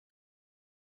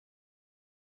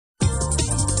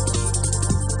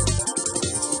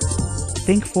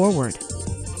Think Forward.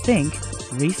 Think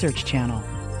Research Channel.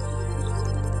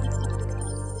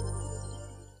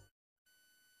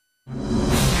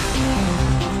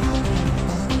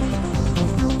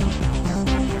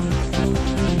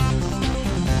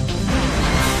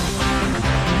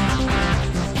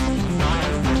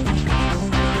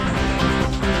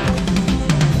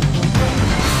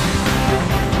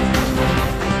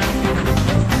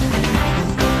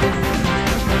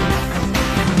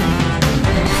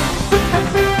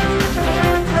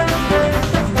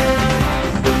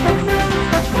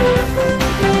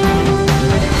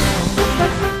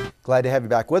 Glad to have you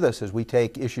back with us as we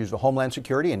take issues of homeland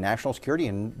security and national security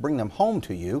and bring them home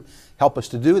to you. Help us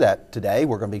to do that today.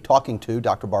 We're going to be talking to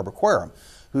Dr. Barbara Quiram,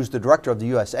 who's the director of the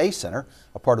USA Center,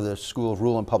 a part of the School of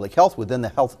Rural and Public Health within the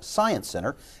Health Science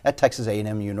Center at Texas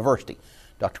A&M University.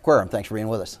 Dr. Quiram, thanks for being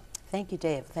with us. Thank you,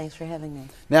 Dave. Thanks for having me.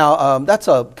 Now, that's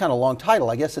a kind of long title.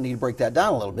 I guess I need to break that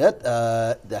down a little bit.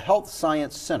 The Health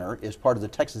Science Center is part of the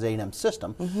Texas A&M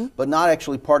system, but not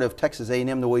actually part of Texas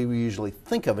A&M the way we usually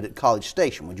think of it at College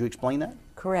Station. Would you explain that?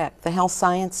 Correct. The Health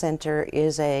Science Center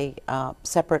is a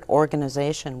separate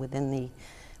organization within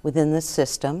the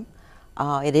system.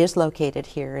 It is located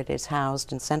here. It is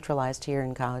housed and centralized here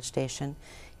in College Station.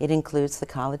 It includes the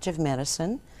College of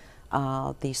Medicine,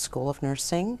 the School of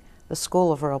Nursing, the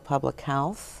School of Rural Public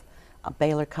Health,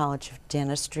 Baylor College of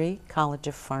Dentistry, College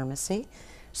of Pharmacy.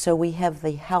 So we have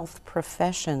the health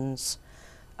professions,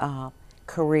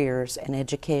 careers and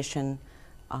education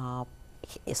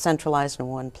centralized in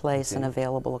one place and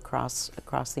available across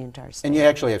the entire state. And you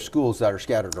actually have schools that are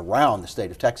scattered around the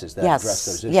state of Texas that address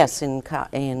those issues. Yes,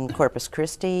 in Corpus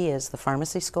Christi is the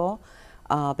pharmacy school.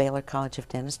 Baylor College of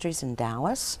Dentistry is in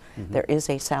Dallas. There is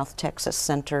a South Texas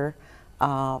Center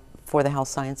for the Health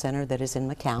Science Center that is in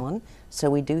McAllen. So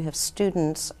we do have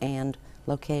students and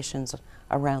locations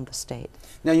around the state.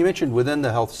 Now you mentioned within the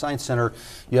Health Science Center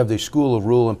you have the School of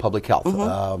Rural and Public Health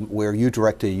where you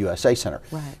direct the USA Center.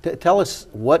 Right. Tell us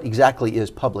what exactly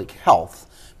is public health,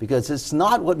 because it's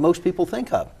not what most people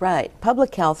think of. Right.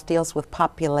 Public health deals with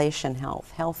population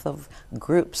health, health of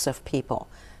groups of people,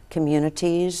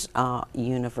 communities,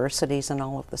 universities and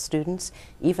all of the students,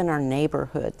 even our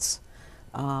neighborhoods.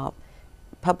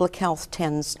 Public health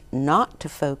tends not to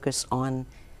focus on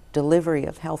delivery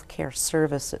of health care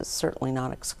services, certainly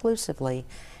not exclusively,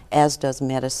 as does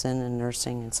medicine and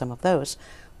nursing and some of those.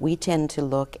 We tend to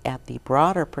look at the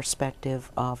broader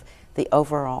perspective of the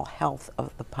overall health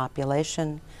of the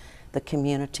population, the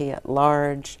community at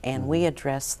large, and we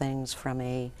address things from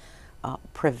a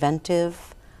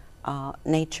preventive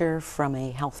nature, from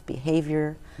a health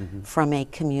behavior, from a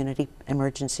community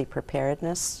emergency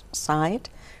preparedness side.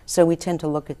 So we tend to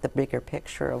look at the bigger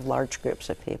picture of large groups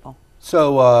of people.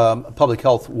 So public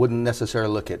health wouldn't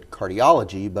necessarily look at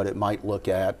cardiology, but it might look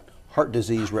at heart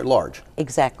disease writ large.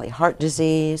 Exactly. Heart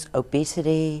disease,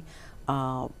 obesity,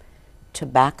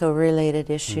 tobacco-related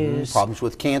issues. Problems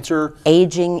with cancer.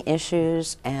 Aging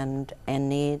issues and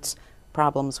needs,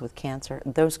 problems with cancer,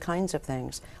 those kinds of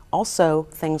things. Also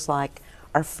things like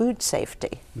our food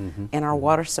safety and our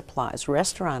water supplies,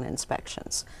 restaurant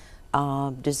inspections,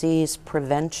 disease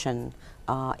prevention,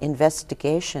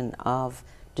 investigation of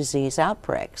disease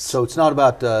outbreaks. So it's not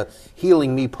about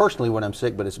healing me personally when I'm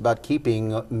sick, but it's about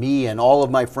keeping me and all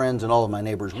of my friends and all of my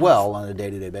neighbors well on a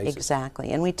day-to-day basis.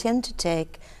 Exactly. And we tend to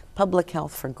take public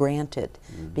health for granted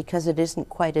because it isn't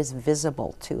quite as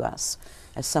visible to us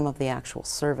as some of the actual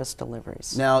service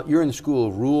deliveries. Now, you're in the School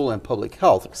of Rural and Public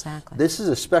Health. Exactly. This is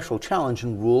a special challenge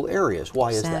in rural areas.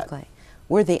 Why is that? Exactly.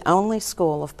 We're the only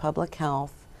school of public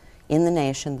health in the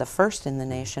nation, the first in the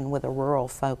nation, with a rural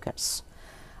focus.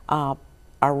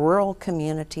 Our rural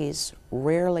communities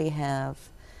rarely have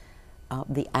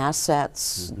the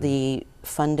assets, the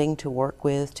funding to work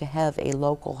with, to have a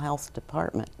local health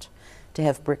department, to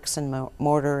have bricks and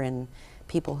mortar and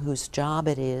people whose job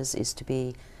it is to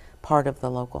be part of the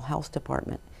local health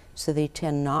department. So they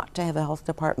tend not to have a health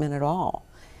department at all.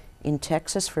 In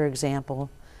Texas, for example,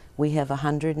 we have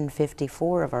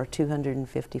 154 of our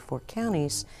 254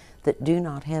 counties that do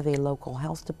not have a local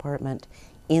health department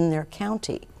in their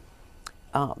county.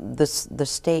 The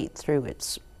state, through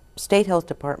its state health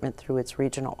department, through its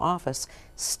regional office,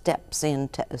 steps in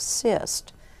to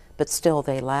assist, but still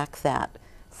they lack that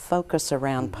focus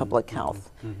around public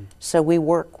health. So we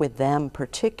work with them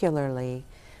particularly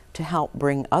to help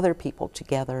bring other people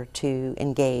together to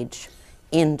engage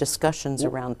in discussions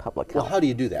around public health. Well, how do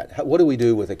you do that? What do we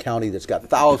do with a county that's got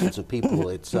thousands of people?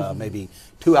 It's maybe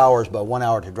 2 hours, but 1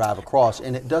 hour to drive across,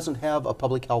 and it doesn't have a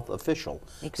public health official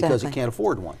because it can't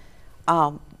afford one.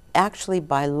 Actually,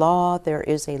 by law, there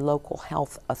is a local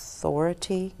health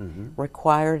authority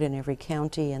required in every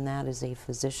county, and that is a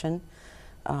physician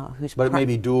who's. But it may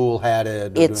be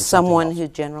dual-hatted. It's someone who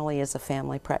generally is a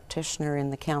family practitioner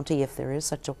in the county, if there is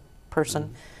such a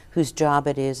person, whose job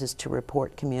it is to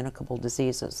report communicable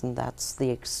diseases, and that's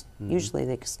the usually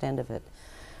the extent of it.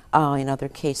 In other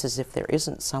cases, if there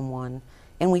isn't someone,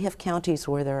 and we have counties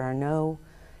where there are no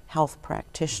health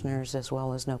practitioners as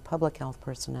well as no public health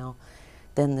personnel,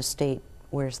 then the state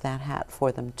wears that hat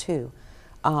for them too.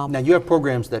 Now you have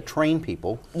programs that train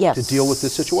people to deal with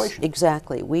this situation.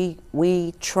 Exactly.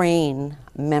 We train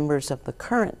members of the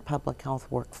current public health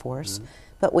workforce,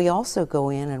 but we also go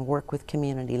in and work with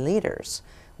community leaders.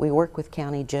 We work with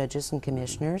county judges and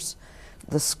commissioners,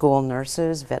 the school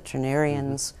nurses,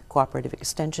 veterinarians, cooperative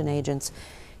extension agents,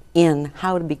 in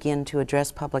how to begin to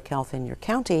address public health in your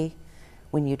county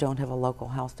when you don't have a local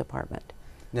health department.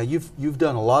 Now you've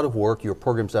done a lot of work, your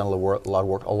program's done a lot of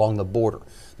work along the border.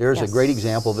 There's a great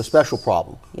example of a special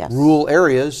problem. Rural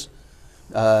areas,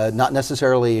 not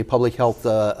necessarily a public health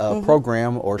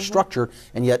program or structure,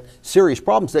 and yet serious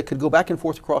problems that could go back and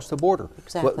forth across the border.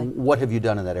 Exactly. What have you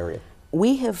done in that area?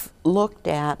 We have looked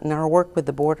at, and our work with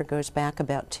the border goes back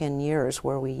about 10 years,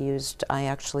 where we used, I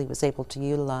actually was able to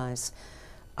utilize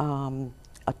a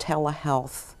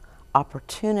telehealth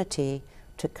opportunity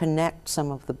to connect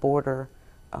some of the border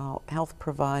health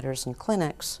providers and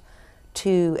clinics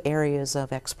to areas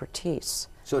of expertise.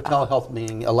 So telehealth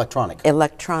meaning electronic?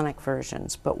 Electronic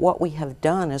versions. But what we have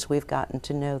done as we've gotten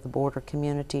to know the border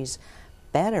communities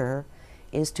better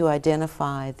is to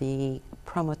identify the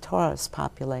promotores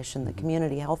population, the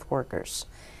community health workers.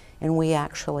 And we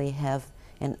actually have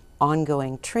an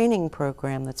ongoing training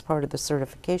program that's part of the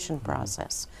certification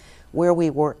process, where we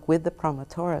work with the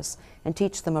promotores and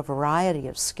teach them a variety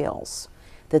of skills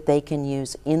that they can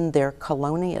use in their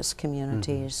colonias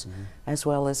communities, as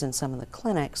well as in some of the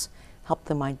clinics, help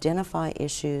them identify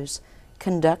issues,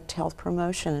 conduct health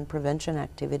promotion and prevention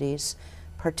activities,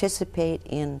 participate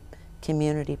in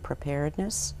community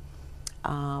preparedness.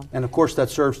 And of course that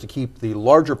serves to keep the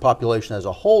larger population as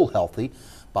a whole healthy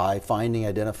by finding,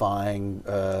 identifying,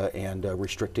 and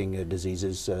restricting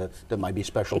diseases that might be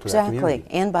special to that community.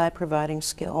 Exactly, and by providing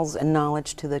skills and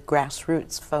knowledge to the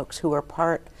grassroots folks who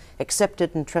are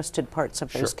accepted and trusted parts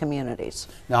of those communities.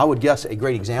 Now I would guess a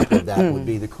great example of that would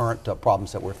be the current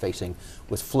problems that we're facing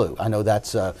with flu. I know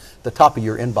that's the top of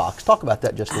your inbox. Talk about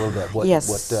that just a little bit,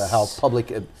 how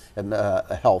public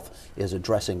health is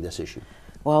addressing this issue.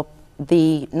 Well,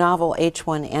 the novel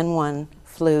H1N1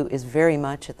 flu is very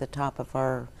much at the top of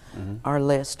our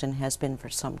list and has been for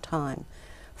some time.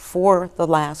 For the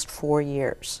last 4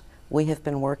 years, we have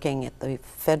been working at the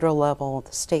federal level,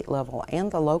 the state level, and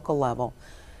the local level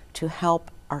to help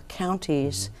our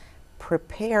counties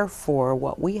prepare for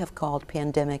what we have called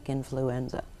pandemic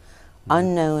influenza.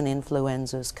 Unknown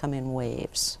influenzas come in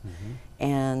waves,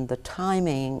 and the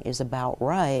timing is about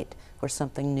right for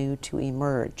something new to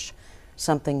emerge,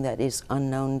 something that is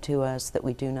unknown to us, that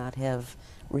we do not have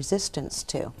resistance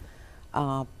to,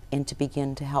 and to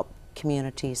begin to help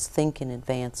communities think in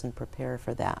advance and prepare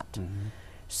for that.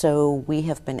 So we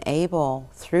have been able,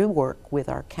 through work with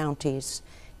our counties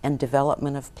and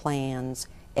development of plans,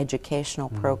 educational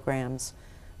programs,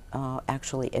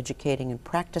 actually educating and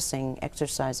practicing,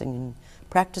 exercising and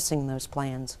practicing those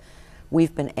plans,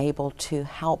 we've been able to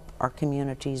help our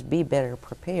communities be better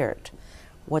prepared.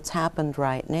 What's happened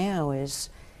right now is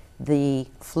the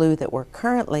flu that we're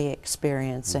currently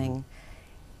experiencing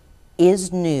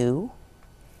is new.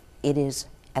 It is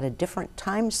at a different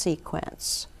time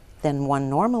sequence than one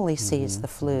normally sees the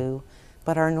flu,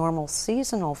 but our normal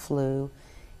seasonal flu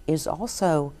is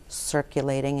also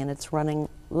circulating, and it's running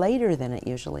later than it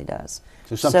usually does.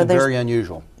 So something very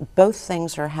unusual. Both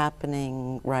things are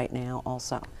happening right now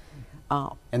also.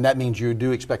 And that means you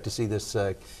do expect to see this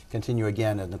continue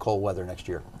again in the cold weather next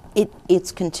year?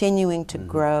 It's continuing to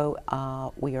grow.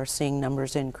 We are seeing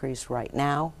numbers increase right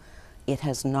now. It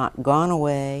has not gone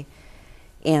away,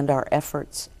 and our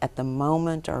efforts at the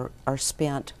moment are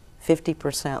spent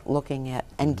 50% looking at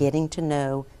and getting to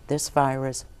know this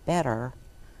virus better,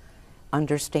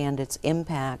 understand its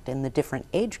impact in the different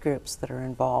age groups that are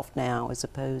involved now, as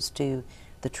opposed to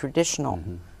the traditional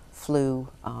flu,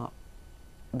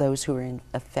 those who are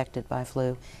affected by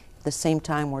flu. At the same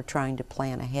time, we're trying to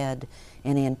plan ahead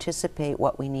and anticipate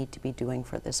what we need to be doing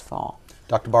for this fall.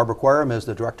 Dr. Barbara Quiram is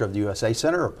the director of the USA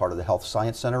Center, a part of the Health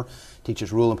Science Center,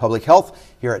 teaches Rural and Public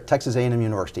Health here at Texas A&M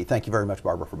University. Thank you very much,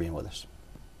 Barbara, for being with us.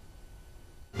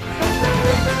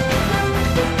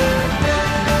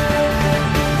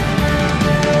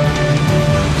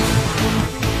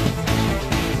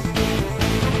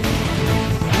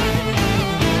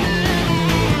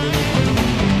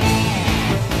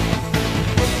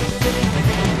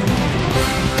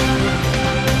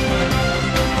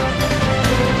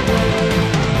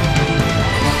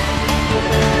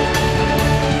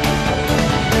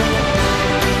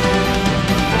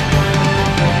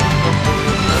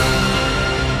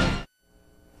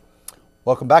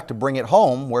 Welcome back to Bring It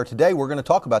Home, where today we're going to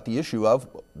talk about the issue of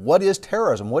what is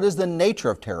terrorism? What is the nature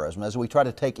of terrorism, as we try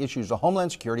to take issues of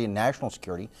homeland security and national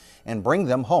security and bring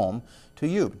them home to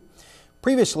you.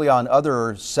 Previously on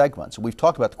other segments, we've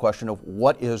talked about the question of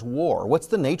what is war? What's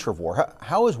the nature of war?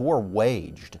 How is war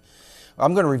waged?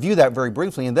 I'm going to review that very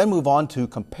briefly and then move on to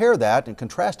compare that and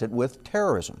contrast it with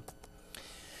terrorism.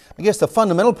 I guess the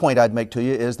fundamental point I'd make to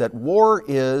you is that war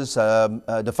is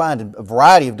defined in a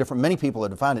variety of different, many people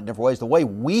have defined it in different ways. The way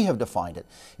we have defined it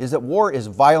is that war is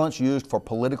violence used for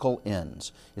political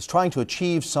ends. It's trying to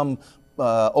achieve some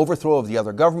overthrow of the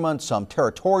other government, some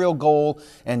territorial goal,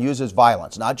 and uses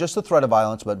violence. Not just the threat of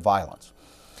violence, but violence.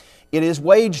 It is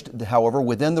waged, however,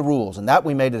 within the rules, and that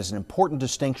we made as an important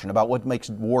distinction about what makes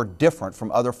war different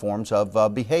from other forms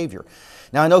of behavior.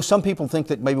 Now, I know some people think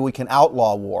that maybe we can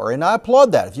outlaw war, and I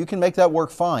applaud that. If you can make that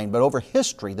work, fine. But over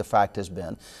history, the fact has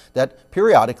been that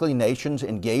periodically nations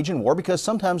engage in war because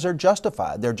sometimes they're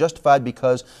justified. They're justified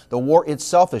because the war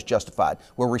itself is justified.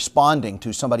 We're responding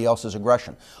to somebody else's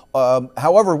aggression.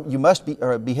 However, you must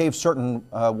behave certain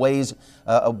ways,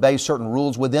 obey certain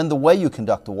rules within the way you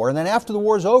conduct the war. And then after the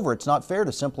war is over, it's not fair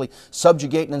to simply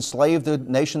subjugate and enslave the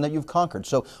nation that you've conquered.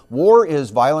 So war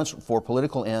is violence for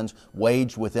political ends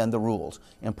waged within the rules.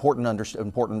 Important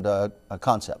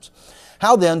concepts.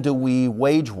 How then do we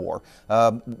wage war,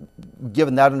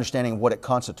 given that understanding of what it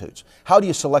constitutes? How do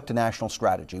you select a national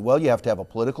strategy? Well, you have to have a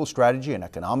political strategy, an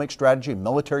economic strategy, a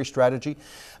military strategy,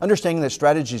 understanding that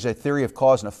strategy is a theory of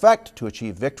cause and effect to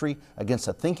achieve victory against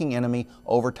a thinking enemy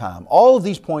over time. All of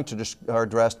these points are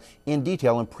addressed in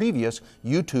detail in previous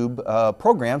YouTube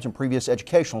programs and previous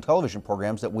educational television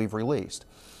programs that we've released.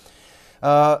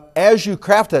 As you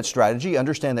craft that strategy,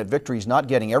 understand that victory is not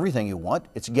getting everything you want.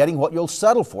 It's getting what you'll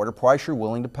settle for at a price you're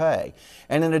willing to pay.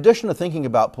 And in addition to thinking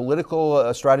about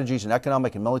political strategies and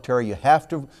economic and military, you have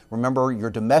to remember your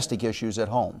domestic issues at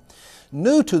home.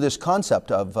 New to this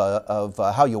concept of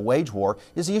how you wage war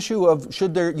is the issue of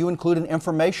should you include an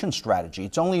information strategy.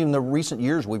 It's only in the recent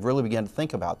years we've really begun to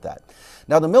think about that.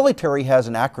 Now, the military has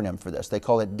an acronym for this. They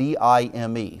call it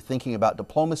DIME, thinking about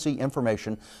diplomacy,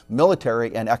 information,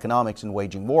 military, and economics in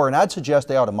waging war. And I'd suggest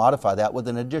they ought to modify that with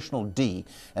an additional D,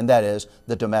 and that is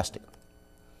the domestic.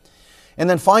 And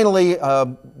then finally,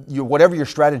 whatever your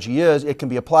strategy is, it can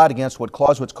be applied against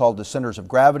what's called the centers of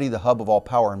gravity, the hub of all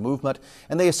power and movement.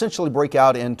 And they essentially break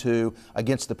out into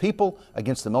against the people,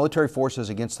 against the military forces,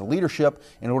 against the leadership,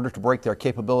 in order to break their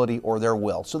capability or their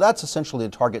will. So that's essentially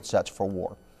the target sets for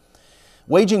war.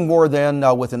 Waging war then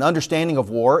with an understanding of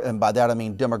war, and by that I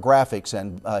mean demographics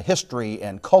and history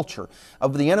and culture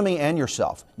of the enemy and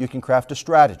yourself. You can craft a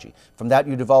strategy. From that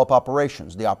you develop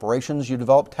operations. The operations you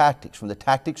develop tactics. From the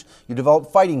tactics you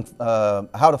develop fighting,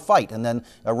 how to fight, and then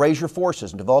raise your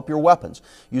forces and develop your weapons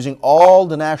using all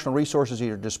the national resources at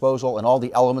your disposal and all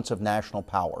the elements of national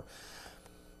power.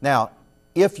 Now,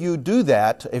 if you do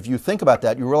that, if you think about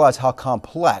that, you realize how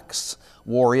complex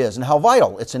war is and how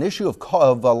vital. It's an issue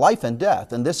of life and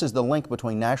death, and this is the link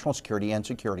between national security and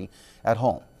security at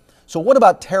home. So what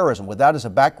about terrorism? With that as a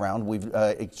background, we've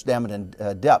examined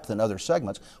in depth in other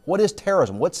segments. What is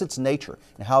terrorism? What's its nature,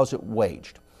 and how is it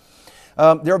waged?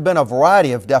 There have been a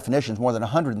variety of definitions. More than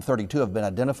 132 have been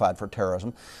identified for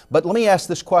terrorism. But let me ask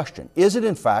this question. Is it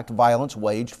in fact violence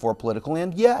waged for a political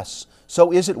end? Yes.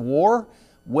 So is it war?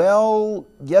 Well,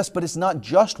 yes, but it's not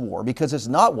just war because it's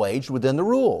not waged within the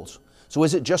rules. So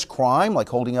is it just crime, like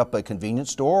holding up a convenience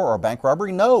store or a bank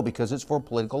robbery? No, because it's for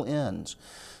political ends.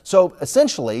 So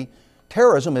essentially,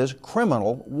 terrorism is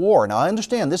criminal war. Now, I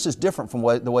understand this is different from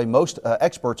the way most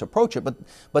experts approach it,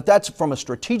 but that's from a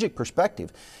strategic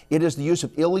perspective. It is the use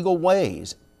of illegal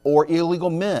ways or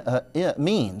illegal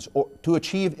means or to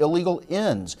achieve illegal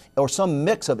ends or some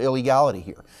mix of illegality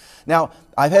here. Now,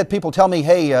 I've had people tell me,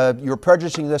 hey, you're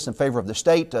prejudicing this in favor of the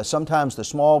state. Sometimes the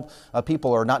small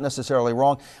people are not necessarily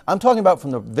wrong. I'm talking about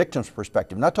from the victim's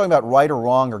perspective, not talking about right or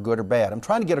wrong or good or bad. I'm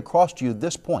trying to get across to you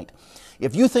this point.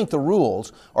 If you think the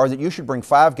rules are that you should bring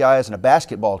 5 guys and a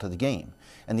basketball to the game,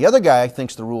 and the other guy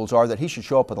thinks the rules are that he should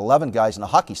show up with 11 guys and a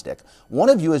hockey stick, one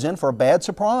of you is in for a bad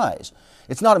surprise.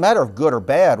 It's not a matter of good or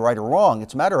bad, right or wrong.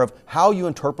 It's a matter of how you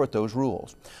interpret those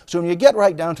rules. So when you get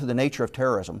right down to the nature of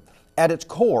terrorism, at its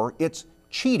core, it's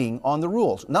cheating on the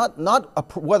rules. Not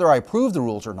whether I approve the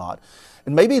rules or not.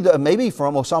 And maybe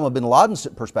from Osama bin Laden's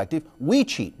perspective, we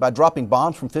cheat by dropping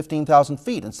bombs from 15,000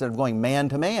 feet instead of going man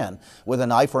to man with a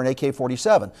knife or an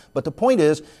AK-47. But the point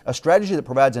is, a strategy that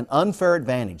provides an unfair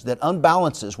advantage, that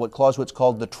unbalances what Clausewitz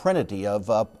called the trinity of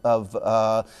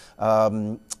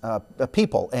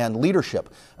people and leadership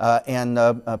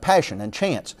and passion and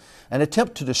chance. An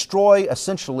attempt to destroy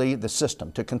essentially the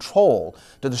system, to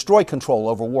destroy control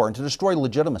over war, and to destroy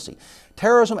legitimacy.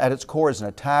 Terrorism at its core is an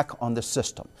attack on the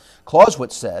system.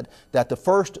 Clausewitz said that the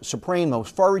first, supreme,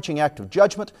 most far-reaching act of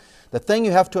judgment, the thing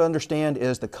you have to understand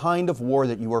is the kind of war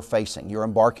that you are facing, you're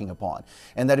embarking upon.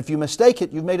 And that if you mistake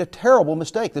it, you've made a terrible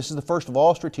mistake. This is the first of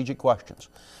all strategic questions.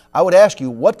 I would ask you,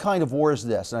 what kind of war is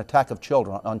this? An attack on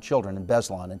children in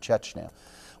Beslan and Chechnya.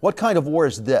 What kind of war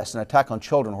is this? An attack on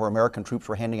children where American troops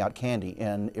were handing out candy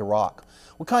in Iraq.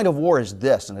 What kind of war is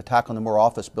this? An attack on the Moore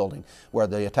office building where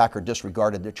the attacker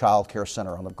disregarded the child care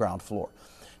center on the ground floor.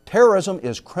 Terrorism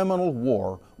is criminal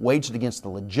war waged against the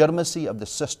legitimacy of the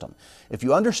system. If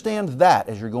you understand that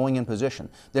as you're going in position,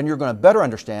 then you're going to better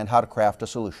understand how to craft a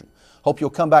solution. Hope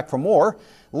you'll come back for more.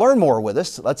 Learn more with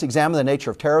us. Let's examine the nature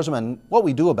of terrorism and what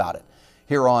we do about it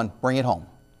here on Bring It Home.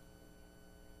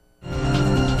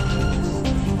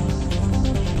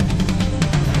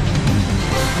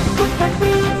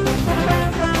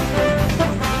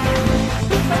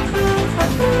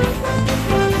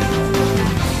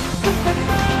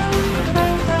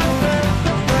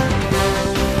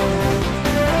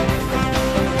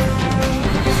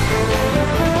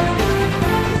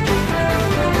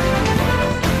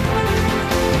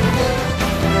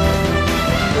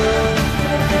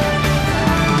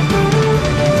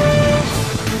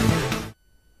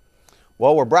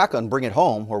 Well, we're back on Bring It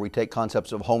Home, where we take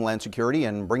concepts of homeland security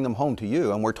and bring them home to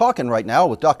you. And we're talking right now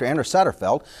with Dr. Anna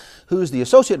Satterfield, who's the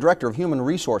Associate Director of Human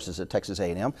Resources at Texas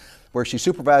A&M, where she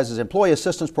supervises employee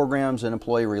assistance programs and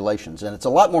employee relations. And it's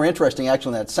a lot more interesting,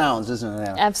 actually, than it sounds, isn't it,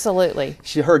 Anna? Absolutely.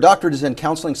 Her doctorate is in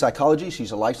counseling psychology. She's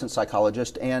a licensed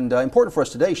psychologist. And important for us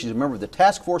today, she's a member of the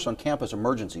Task Force on Campus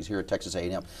Emergencies here at Texas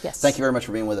A&M. Yes. Thank you very much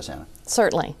for being with us, Anna.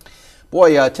 Certainly.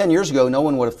 Boy, 10 years ago, no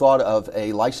one would have thought of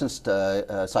a licensed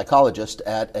psychologist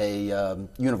at a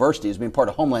university as being part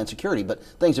of Homeland Security, but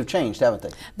things have changed, haven't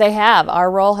they? They have.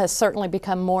 Our role has certainly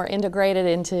become more integrated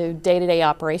into day-to-day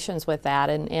operations with that,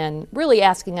 and really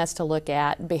asking us to look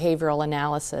at behavioral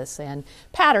analysis and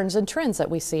patterns and trends that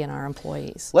we see in our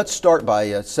employees. Let's start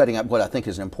by setting up what I think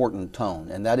is an important tone,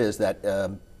 and that is that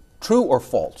true or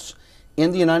false,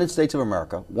 in the United States of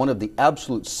America, one of the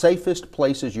absolute safest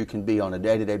places you can be on a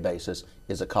day-to-day basis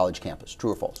is a college campus.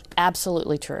 True or false?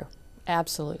 Absolutely true.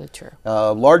 Absolutely true.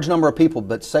 Large number of people,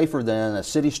 but safer than a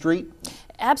city street?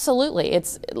 Absolutely.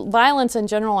 It's violence in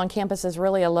general on campus is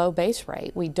really a low base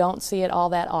rate. We don't see it all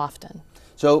that often.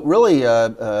 So really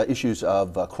issues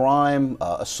of crime,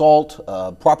 assault,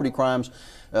 property crimes,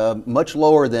 much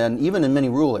lower than even in many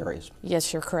rural areas.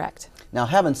 Yes, you're correct. Now,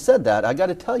 having said that, I got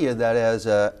to tell you that as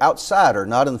an outsider,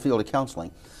 not in the field of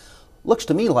counseling, looks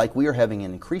to me like we are having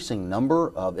an increasing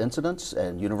number of incidents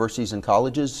at universities and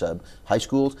colleges, high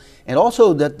schools, and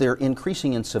also that they're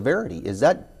increasing in severity. Is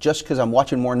that just because I'm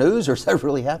watching more news, or is that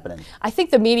really happening? I think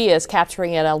the media is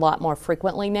capturing it a lot more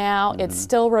frequently now. It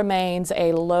still remains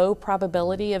a low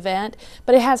probability event,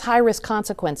 but it has high risk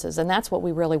consequences, and that's what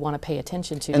we really want to pay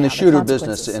attention to. And now, the shooter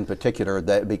business in particular,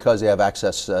 that because they have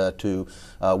access to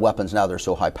weapons now, they're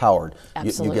so high powered,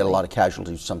 you get a lot of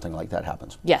casualties if something like that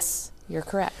happens. Yes. You're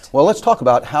correct. Well, let's talk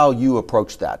about how you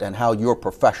approach that and how your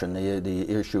profession, the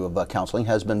issue of counseling,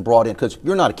 has been brought in, because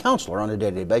you're not a counselor on a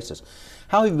day-to-day basis.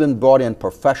 How have you been brought in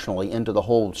professionally into the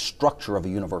whole structure of a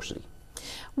university?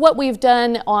 What we've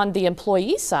done on the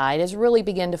employee side is really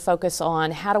begin to focus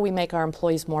on how do we make our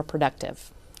employees more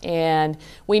productive. And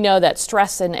we know that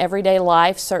stress in everyday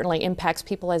life certainly impacts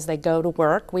people as they go to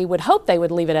work. We would hope they would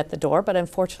leave it at the door, but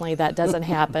unfortunately that doesn't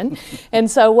happen.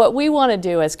 And so what we want to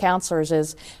do as counselors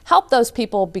is help those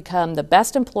people become the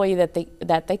best employee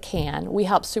that they can. We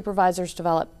help supervisors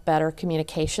develop better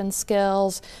communication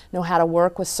skills, know how to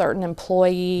work with certain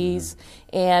employees,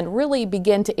 and really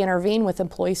begin to intervene with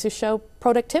employees who show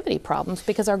productivity problems,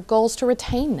 because our goal is to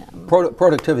retain them.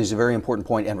 Productivity is a very important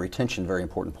point, and retention, very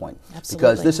important point. Absolutely.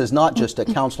 Because this is not just a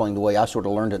counseling the way I sort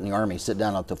of learned it in the Army. Sit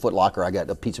down at the Foot Locker, I got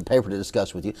a piece of paper to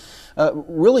discuss with you.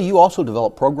 Really, you also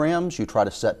develop programs. You try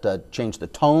to change the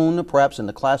tone, perhaps in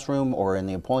the classroom or in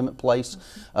the employment place.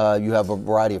 You have a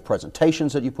variety of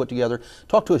presentations that you put together.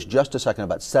 Talk to us just a second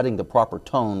about setting the proper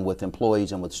tone with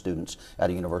employees and with students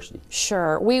at a university.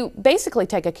 Sure. We basically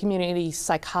take a community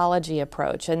psychology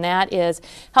approach, and that is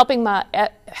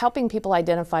helping people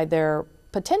identify their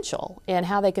potential and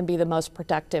how they can be the most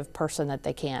productive person that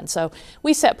they can. So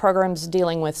we set programs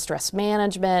dealing with stress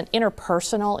management,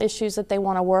 interpersonal issues that they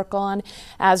want to work on,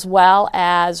 as well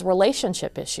as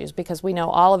relationship issues, because we know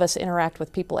all of us interact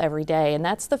with people every day, and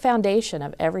that's the foundation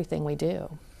of everything we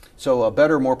do. So a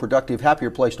better, more productive,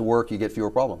 happier place to work, you get fewer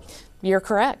problems. You're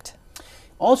correct.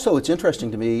 Also, it's interesting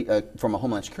to me from a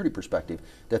Homeland Security perspective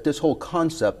that this whole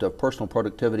concept of personal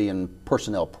productivity and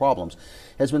personnel problems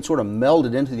has been sort of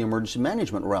melded into the emergency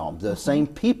management realm. The same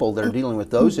people that are dealing with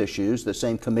those issues, the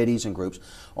same committees and groups,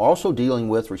 are also dealing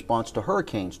with response to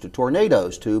hurricanes, to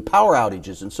tornadoes, to power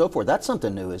outages and so forth. That's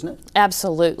something new, isn't it?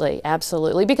 Absolutely,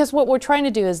 absolutely. Because what we're trying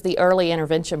to do is the early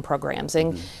intervention programs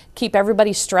and keep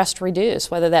everybody's stress reduced,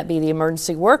 whether that be the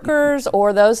emergency workers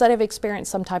or those that have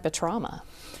experienced some type of trauma.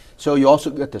 So you also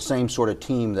get the same sort of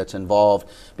team that's involved,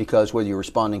 because whether you're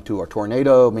responding to a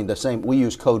tornado, I mean the same, we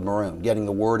use Code Maroon, getting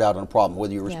the word out on a problem.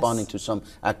 Whether you're responding to some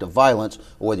act of violence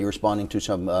or whether you're responding to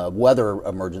some weather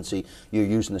emergency, you're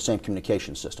using the same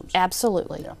communication systems.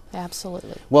 Absolutely, Yeah.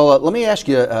 absolutely. Well, let me ask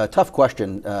you a tough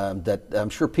question that I'm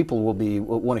sure people will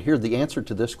want to hear the answer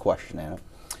to this question, Anna.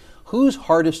 Who's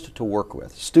hardest to work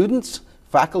with, students,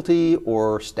 faculty,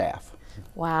 or staff?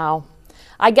 Wow.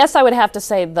 I guess I would have to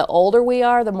say the older we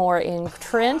are, the more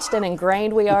entrenched and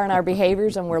ingrained we are in our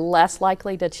behaviors, and we're less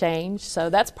likely to change. So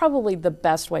that's probably the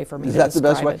best way for me to describe it. Is that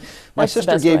the best way? My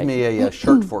sister gave me a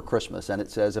shirt for Christmas, and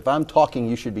it says, if I'm talking,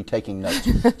 you should be taking notes.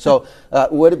 So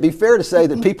would it be fair to say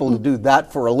that people who do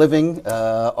that for a living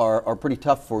are pretty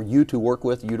tough for you to work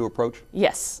with, you to approach?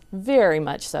 Yes, very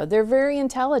much so. They're very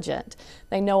intelligent.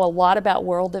 They know a lot about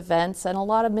world events and a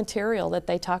lot of material that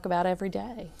they talk about every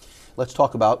day. Let's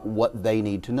talk about what they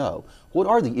need to know. What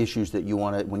are the issues that you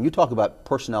want to, when you talk about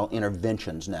personnel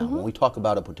interventions now, when we talk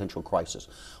about a potential crisis,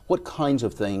 what kinds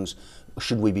of things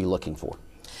should we be looking for?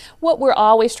 What we're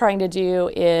always trying to do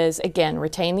is, again,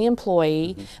 retain the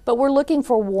employee, but we're looking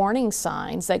for warning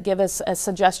signs that give us a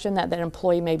suggestion that that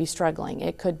employee may be struggling.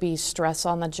 It could be stress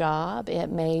on the job.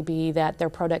 It may be that their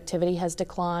productivity has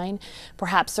declined.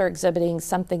 Perhaps they're exhibiting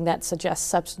something that suggests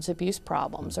substance abuse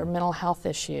problems or mental health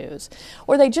issues,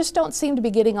 or they just don't seem to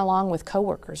be getting along with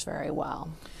coworkers very well.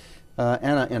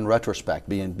 Anna, in retrospect,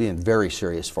 being very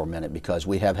serious for a minute, because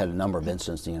we have had a number of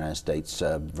incidents in the United States,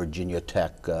 Virginia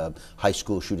Tech, high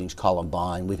school shootings,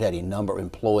 Columbine, we've had a number of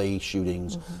employee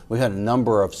shootings, we've had a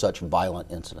number of such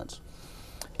violent incidents.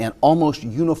 And almost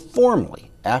uniformly,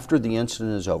 after the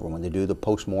incident is over, when they do the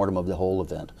post-mortem of the whole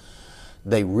event,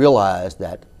 they realize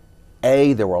that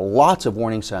A, there were lots of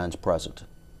warning signs present,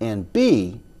 and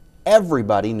B,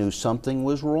 everybody knew something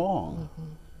was wrong.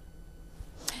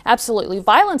 Absolutely.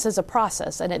 Violence is a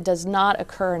process, and it does not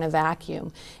occur in a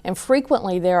vacuum. And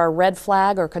frequently there are red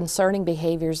flag or concerning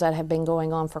behaviors that have been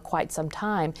going on for quite some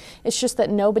time. It's just that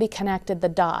nobody connected the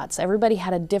dots. Everybody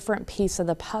had a different piece of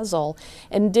the puzzle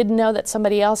and didn't know that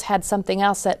somebody else had something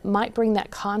else that might bring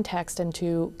that context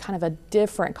into kind of a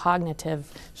different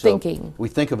cognitive thinking. We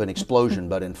think of an explosion,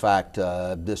 but in fact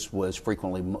this was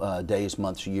frequently days,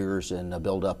 months, years in a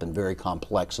build-up and very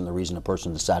complex, and the reason a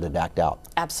person decided to act out.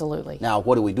 Absolutely. Now,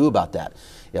 what do we do about that?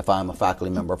 If I'm a faculty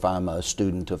member, if I'm a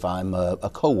student, if I'm a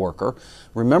co-worker,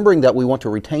 remembering that we want to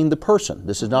retain the person.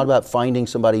 This is not about finding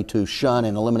somebody to shun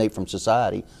and eliminate from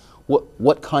society.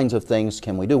 What kinds of things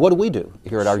can we do? What do we do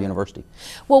here at our university?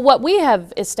 Well, what we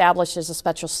have established is a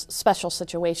special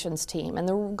situations team, and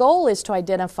the goal is to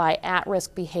identify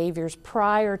at-risk behaviors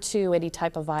prior to any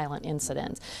type of violent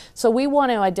incidents. So we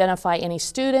want to identify any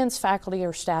students, faculty,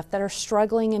 or staff that are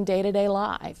struggling in day-to-day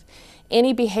life.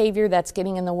 Any behavior that's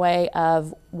getting in the way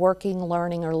of working,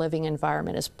 learning, or living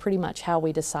environment is pretty much how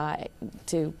we decide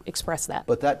to express that.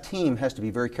 But that team has to be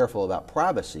very careful about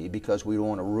privacy, because we don't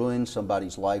want to ruin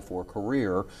somebody's life or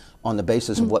career on the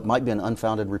basis of what might be an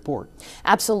unfounded report.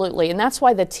 Absolutely, and that's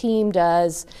why the team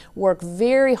does work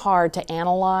very hard to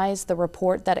analyze the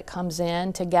report that it comes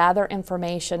in, to gather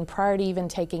information prior to even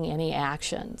taking any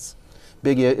actions.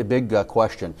 Big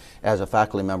question as a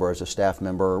faculty member, as a staff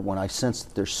member, when I sense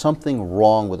that there's something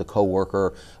wrong with a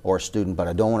coworker or a student, but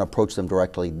I don't want to approach them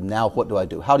directly. Now what do I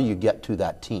do? How do you get to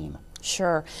that team?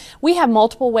 Sure. We have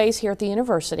multiple ways here at the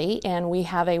university, and we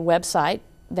have a website.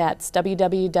 That's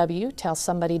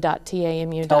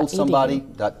www.tellsomebody.tamu.edu.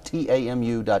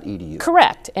 Tellsomebody.tamu.edu.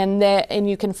 Correct, and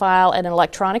you can file an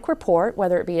electronic report,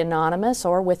 whether it be anonymous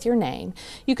or with your name.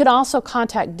 You can also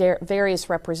contact various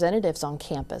representatives on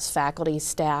campus, faculty,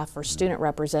 staff, or student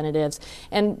representatives,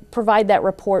 and provide that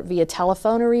report via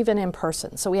telephone or even in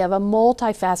person. So we have a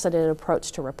multifaceted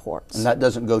approach to reports. And that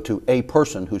doesn't go to a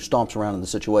person who stomps around in the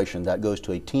situation. That goes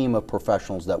to a team of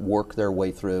professionals that work their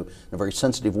way through in a very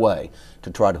sensitive way to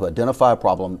try to identify a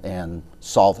problem and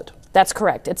solve it. That's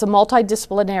correct. It's a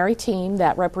multidisciplinary team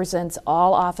that represents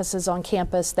all offices on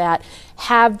campus that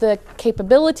have the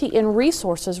capability and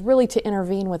resources really to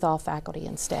intervene with all faculty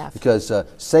and staff. Because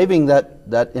saving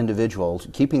that individual,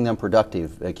 keeping them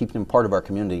productive, keeping them part of our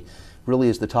community, really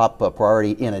is the top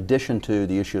priority in addition to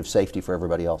the issue of safety for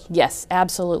everybody else. Yes,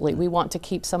 absolutely. We want to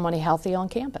keep somebody healthy on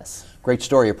campus. Great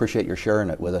story. Appreciate your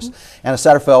sharing it with us. Anna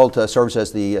Satterfield serves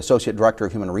as the Associate Director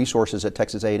of Human Resources at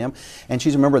Texas A&M, and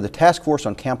she's a member of the Task Force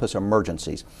on Campus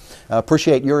Emergencies.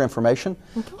 Appreciate your information.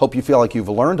 Hope you feel like you've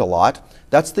learned a lot.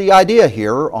 That's the idea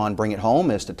here on Bring It Home,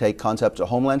 is to take concepts of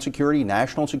homeland security,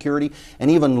 national security,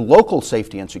 and even local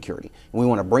safety and security. And we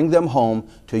want to bring them home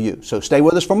to you. So stay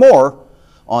with us for more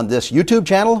on this YouTube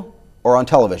channel or on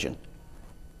television.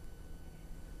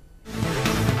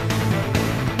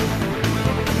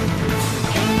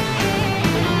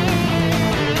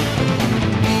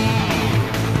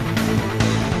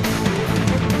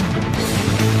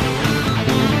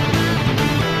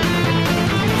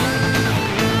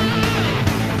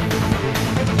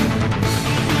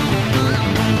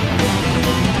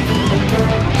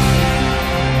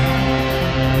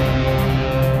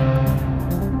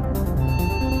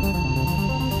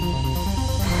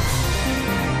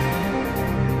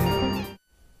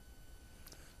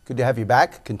 Good to have you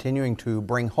back, continuing to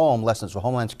bring home lessons of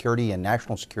Homeland Security and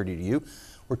National Security to you.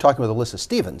 We're talking with Alyssa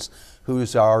Stevens,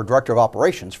 who's our Director of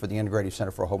Operations for the Integrative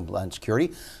Center for Homeland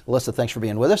Security. Alyssa, thanks for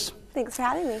being with us. Thanks for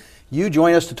having me. You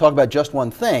join us to talk about just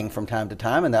one thing from time to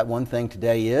time, and that one thing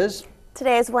today is?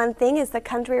 Today's one thing is the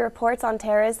Country Reports on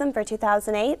Terrorism for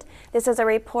 2008. This is a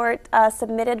report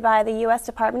submitted by the U.S.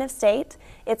 Department of State.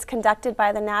 It's conducted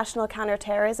by the National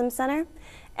Counterterrorism Center.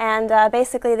 And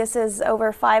basically this is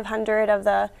over 500 of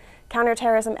the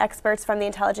counterterrorism experts from the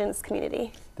intelligence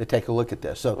community. To take a look at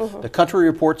this. So the Country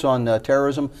Reports on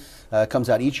Terrorism comes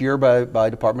out each year by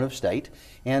Department of State.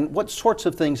 And what sorts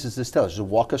of things does this tell us? Does it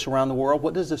walk us around the world?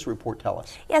 What does this report tell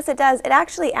us? Yes, it does. It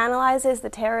actually analyzes the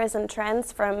terrorism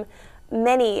trends from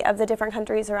many of the different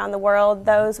countries around the world,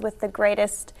 those with the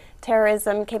greatest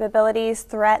terrorism capabilities,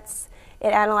 threats.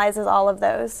 It analyzes all of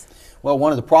those. Well,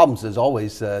 one of the problems is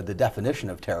always the definition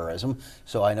of terrorism.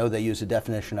 So I know they use a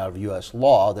definition out of U.S.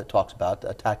 law that talks about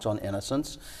attacks on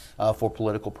innocents for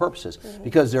political purposes.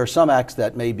 Because there are some acts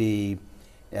that may be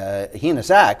heinous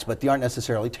acts, but they aren't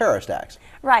necessarily terrorist acts.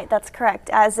 Right, that's correct.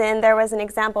 As in, there was an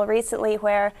example recently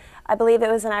where I believe it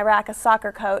was in Iraq, a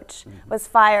soccer coach was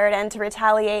fired, and to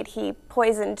retaliate, he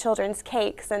poisoned children's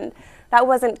cakes. And that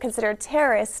wasn't considered a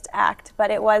terrorist act,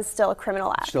 but it was still a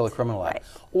criminal act. Still a criminal act. Right.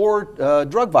 Or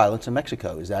drug violence in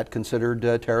Mexico. Is that considered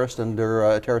terrorist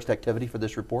under terrorist activity for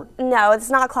this report? No, it's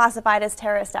not classified as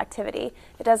terrorist activity.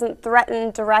 It doesn't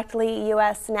threaten directly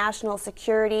U.S. national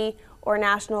security or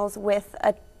nationals with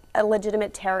a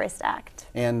legitimate terrorist act.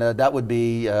 And that would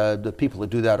be, the people that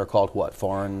do that are called what?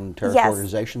 Foreign terrorist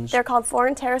organizations? They're called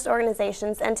foreign terrorist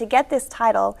organizations, and to get this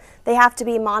title, they have to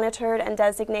be monitored and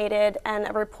designated, and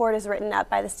a report is written up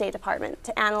by the State Department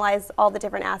to analyze all the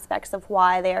different aspects of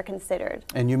why they are considered.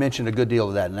 And you mentioned a good deal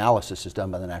of that analysis is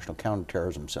done by the National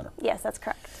Counterterrorism Center. Yes, that's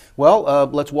correct. Well,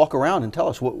 let's walk around and tell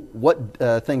us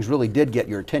what things really did get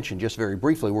your attention. Just very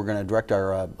briefly, we're going to direct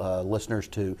our listeners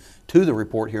to the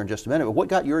report here in just a minute, but what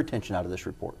got your attention out of this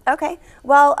report? Okay.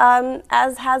 Well,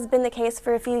 as has been the case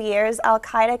for a few years,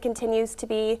 Al-Qaeda continues to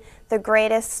be the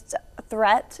greatest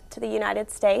threat to the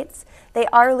United States. They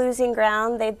are losing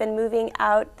ground. They've been moving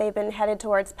out. They've been headed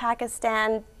towards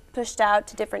Pakistan, pushed out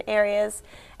to different areas,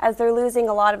 as they're losing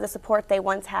a lot of the support they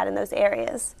once had in those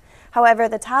areas. However,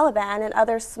 the Taliban and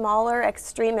other smaller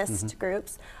extremist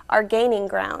groups are gaining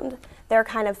ground. They're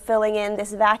kind of filling in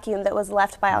this vacuum that was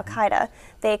left by Al-Qaeda.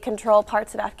 They control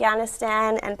parts of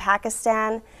Afghanistan and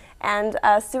Pakistan, and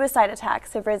suicide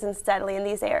attacks have risen steadily in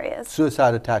these areas.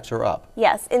 Suicide attacks are up?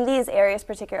 Yes, in these areas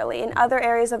particularly. In other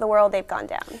areas of the world, they've gone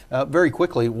down. Very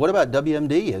quickly, what about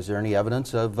WMD? Is there any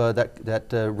evidence of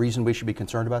that reason we should be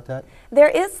concerned about that? There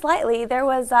is slightly.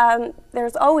 There's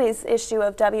always issue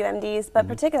of WMDs, but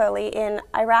particularly in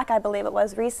Iraq, I believe it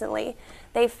was recently,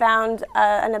 they found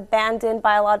an abandoned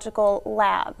biological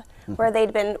lab where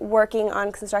they'd been working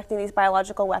on constructing these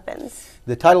biological weapons.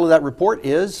 The title of that report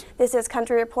is? This is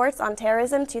Country Reports on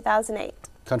Terrorism 2008.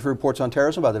 Country Reports on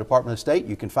Terrorism by the Department of State.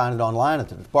 You can find it online at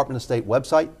the Department of State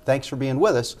website. Thanks for being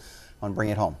with us on Bring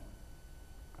It Home.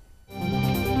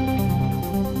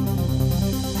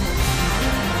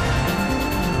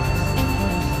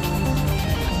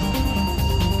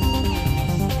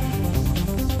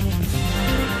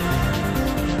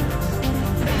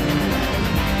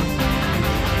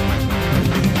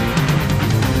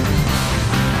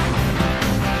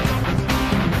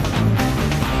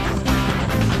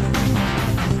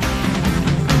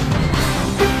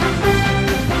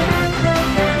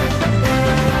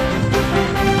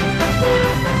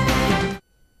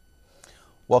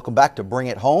 Welcome back to Bring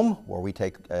It Home, where we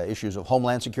take issues of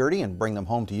homeland security and bring them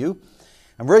home to you.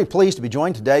 I'm very pleased to be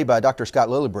joined today by Dr. Scott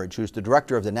Lillibridge, who's the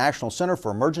director of the National Center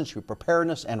for Emergency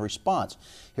Preparedness and Response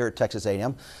here at Texas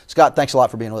A&M. Scott, thanks a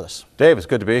lot for being with us. Dave, it's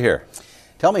good to be here.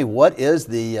 Tell me, what is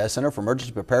the Center for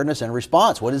Emergency Preparedness and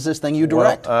Response? What is this thing you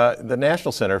direct? Well, the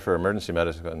National Center for Emergency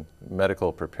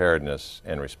Medical Preparedness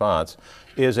and Response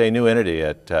is a new entity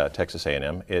at Texas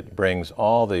A&M. It brings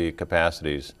all the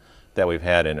capacities that we've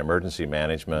had in emergency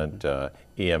management,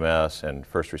 EMS, and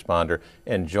first responder,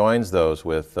 and joins those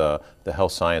with the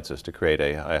health sciences to create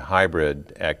a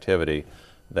hybrid activity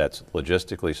that's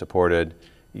logistically supported,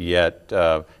 yet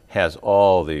has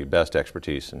all the best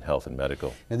expertise in health and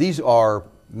medical. Now, these are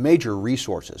major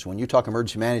resources. When you talk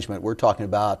emergency management, we're talking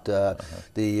about the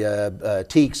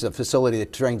TEACS, a facility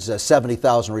that trains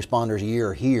 70,000 responders a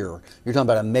year here. You're talking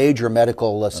about a major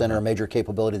medical center, a major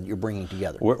capability that you're bringing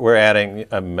together. We're adding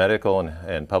a medical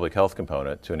and public health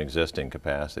component to an existing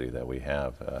capacity that we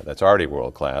have that's already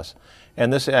world-class.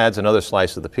 And this adds another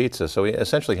slice of the pizza, so we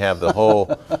essentially have the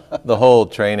whole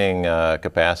training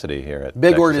capacity here at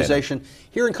Big Texas organization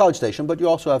here in College Station, but you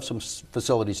also have some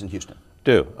facilities in Houston.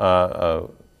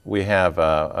 We have,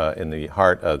 in the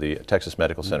heart of the Texas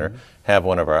Medical Center, have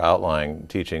one of our outlying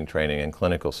teaching, training, and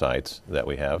clinical sites that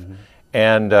we have,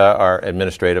 and our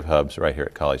administrative hubs right here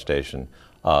at College Station,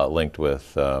 linked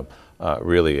with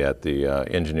really at the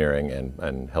engineering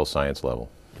and health science level.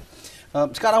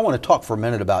 Scott, I want to talk for a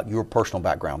minute about your personal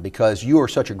background, because you are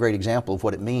such a great example of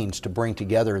what it means to bring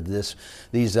together these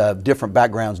different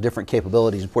backgrounds, different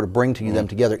capabilities, and to bring them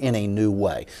together in a new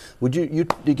way. Would you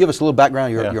give us a little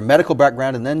background, your medical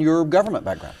background, and then your government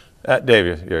background?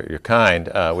 Dave, you're kind.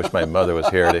 I wish my mother was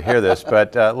here to hear this,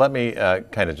 but let me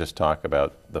kind of just talk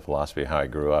about the philosophy of how I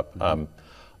grew up.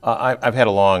 I've had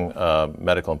a long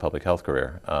medical and public health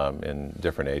career in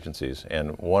different agencies,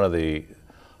 and one of the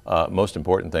most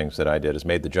important things that I did is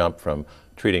made the jump from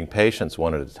treating patients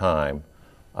one at a time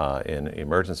in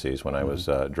emergencies when I was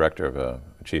director of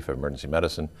chief of emergency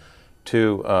medicine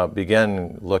to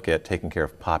begin look at taking care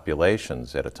of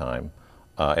populations at a time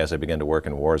as I began to work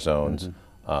in war zones,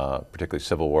 particularly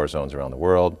civil war zones around the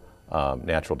world,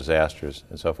 natural disasters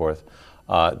and so forth.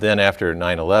 Then after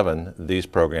 9/11, these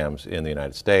programs in the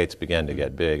United States began to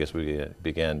get big as we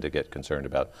began to get concerned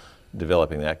about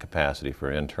developing that capacity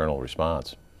for internal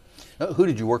response. Who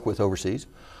did you work with overseas?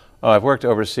 I've worked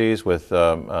overseas with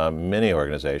many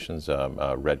organizations,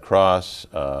 Red Cross,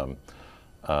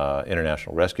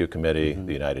 International Rescue Committee,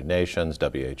 the United Nations,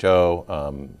 WHO,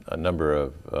 a number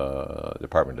of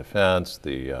Department of Defense,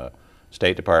 the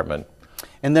State Department.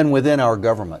 And then within our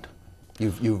government,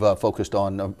 you've focused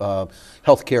on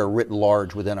healthcare writ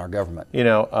large within our government. You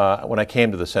know, when I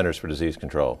came to the Centers for Disease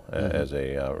Control as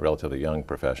a relatively young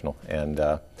professional,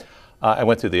 and I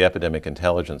went through the Epidemic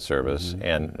Intelligence Service,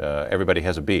 and everybody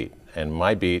has a beat, and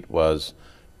my beat was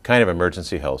kind of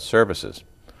emergency health services.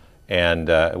 And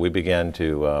we began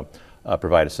to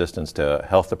provide assistance to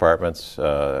health departments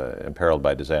imperiled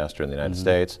by disaster in the United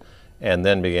States, and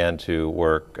then began to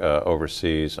work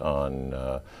overseas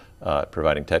on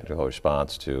providing technical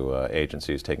response to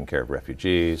agencies taking care of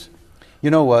refugees. You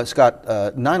know, Scott,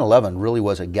 9/11 really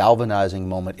was a galvanizing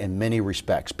moment in many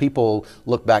respects. People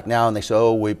look back now and they say,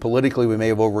 "Oh, politically we may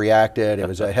have overreacted. It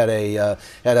was had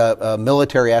a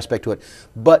military aspect to it."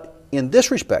 But in this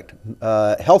respect,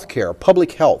 healthcare,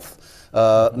 public health,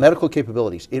 medical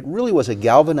capabilities, it really was a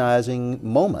galvanizing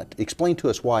moment. Explain to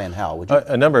us why and how, would you?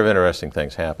 A number of interesting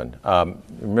things happened.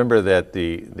 Remember that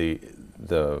the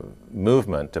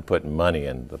movement to put money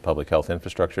in the public health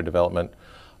infrastructure development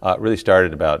really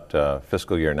started about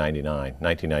fiscal year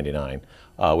 1999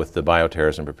 with the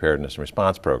Bioterrorism Preparedness and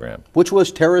Response Program. Which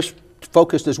was terrorist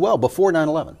focused as well before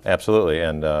 9/11. Absolutely,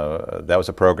 and that was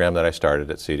a program that I started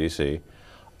at CDC.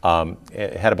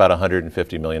 It had about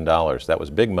 $150 million. That was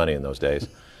big money in those days.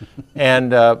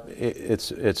 And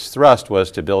its thrust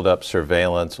was to build up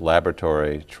surveillance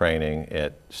laboratory training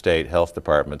at state health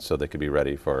departments so they could be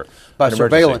ready for By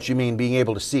surveillance, you mean being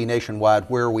able to see nationwide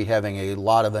where are we having a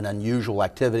lot of an unusual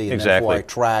activity, and therefore I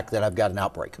track that I've got an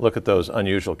outbreak. Look at those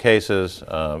unusual cases.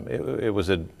 It was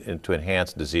to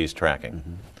enhance disease tracking.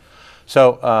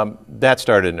 So that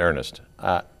started in earnest.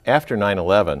 After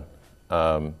 9/11,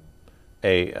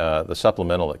 the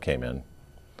supplemental that came in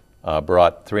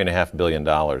brought $3.5 billion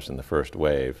in the first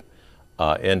wave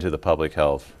into the public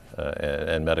health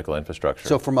and medical infrastructure.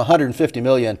 So from 150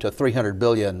 million to 300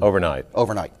 billion overnight.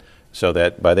 Overnight. So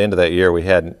that by the end of that year, we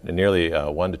had nearly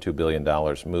 $1 to $2 billion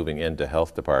moving into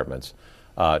health departments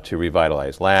to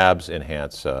revitalize labs,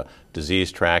 enhance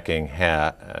disease tracking,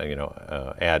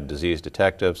 add disease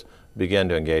detectives, begin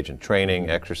to engage in training,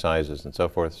 exercises, and so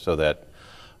forth, so that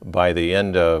by the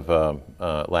end of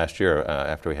last year,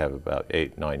 after we have about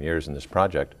 8-9 years in this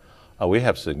project, we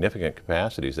have significant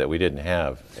capacities that we didn't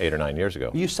have 8 or 9 years ago.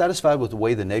 Are you satisfied with the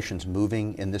way the nation's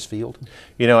moving in this field?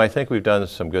 You know, I think we've done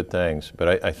some good things,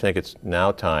 but I think it's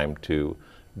now time to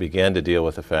begin to deal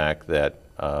with the fact that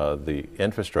the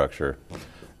infrastructure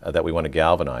that we want to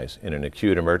galvanize in an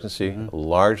acute emergency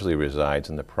largely resides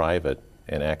in the private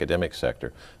and academic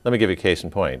sector. Let me give you a case in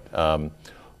point.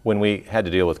 When we had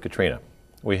to deal with Katrina,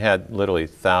 we had literally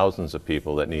thousands of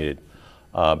people that needed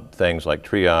things like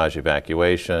triage,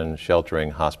 evacuation,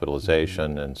 sheltering,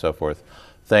 hospitalization, and so forth,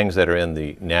 things that are in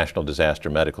the National Disaster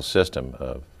Medical System,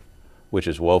 which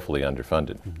is woefully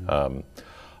underfunded.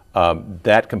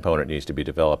 That component needs to be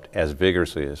developed as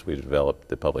vigorously as we develop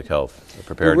the public health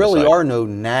preparedness. There really side. are no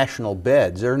national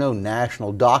beds. There are no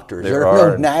national doctors. There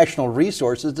are no national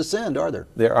resources to send, are there?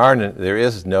 There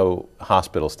is no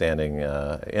hospital standing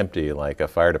empty like a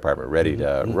fire department ready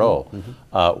to roll.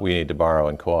 We need to borrow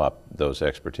and co-op those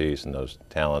expertise and those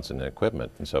talents and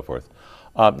equipment and so forth.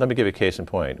 Let me give you a case in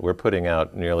point. We're putting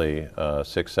out nearly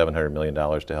 $600–700 million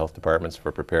to health departments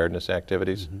for preparedness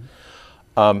activities.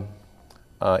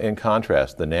 In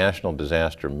contrast, the National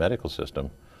Disaster Medical System,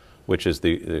 which is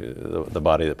the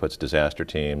body that puts disaster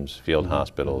teams, field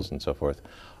hospitals, and so forth,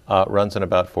 runs in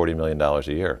about $40 million a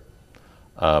year.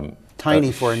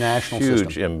 Tiny for a national system.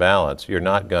 Huge imbalance. You're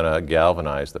not going to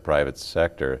galvanize the private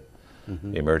sector,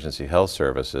 emergency health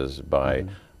services, by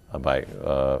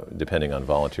depending on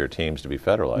volunteer teams to be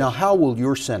federalized. Now, how will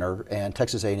your center and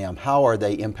Texas A&M, how are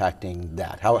they impacting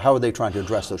that? How are they trying to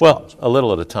address those problems? Well, a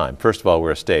little at a time. First of all,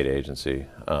 we're a state agency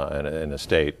and a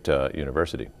state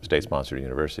university, state-sponsored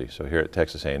university. So here at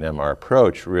Texas A&M, our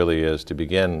approach really is to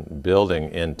begin building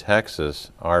in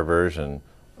Texas our version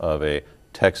of a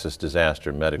Texas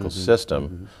disaster medical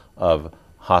system of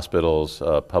hospitals,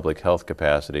 public health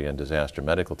capacity, and disaster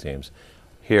medical teams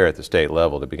here at the state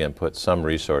level to begin put some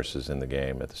resources in the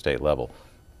game at the state level.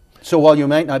 So while you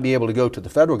might not be able to go to the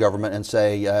federal government and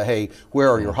say, hey, where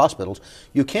are your hospitals,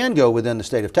 you can go within the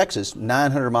state of Texas,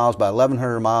 900 miles by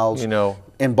 1,100 miles,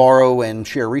 and borrow and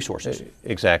share resources.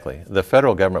 Exactly. The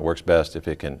federal government works best if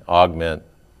it can augment,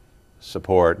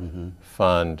 support,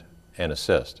 fund, and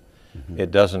assist.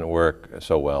 It doesn't work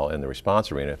so well in the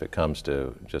response arena if it comes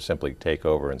to just simply take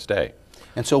over and stay.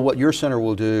 And so what your center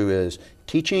will do is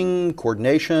teaching,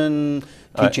 coordination,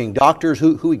 teaching doctors,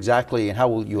 who exactly, and how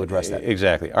will you address that?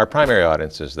 Exactly. Our primary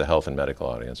audience is the health and medical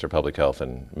audience, or public health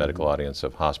and medical audience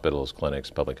of hospitals, clinics,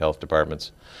 public health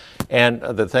departments. And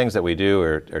the things that we do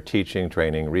are teaching,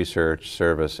 training, research,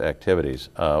 service activities.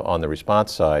 On the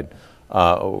response side,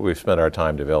 we've spent our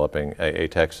time developing a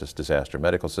Texas disaster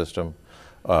medical system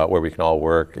where we can all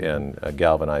work and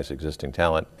galvanize existing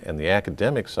talent. And the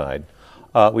academic side,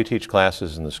 we teach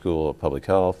classes in the School of Public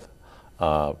Health,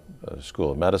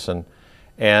 School of Medicine,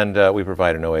 and we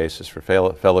provide an oasis for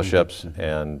fellowships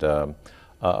and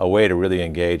a way to really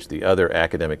engage the other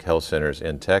academic health centers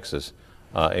in Texas,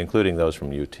 including those from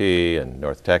UT and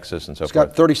North Texas and so forth.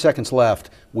 Scott, 30 seconds left.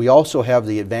 We also have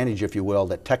the advantage, if you will,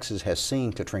 that Texas has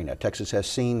seen Katrina, Texas has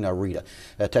seen Rita,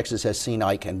 Texas has seen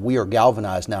Ike, and we are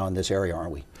galvanized now in this area,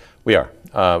 aren't we? We are.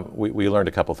 We learned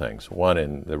a couple things. One,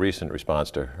 in the recent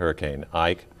response to Hurricane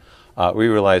Ike, we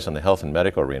realized in the health and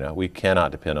medical arena, we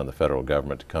cannot depend on the federal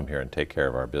government to come here and take care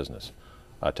of our business.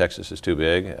 Texas is too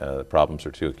big, the problems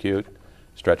are too acute,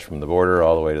 stretch from the border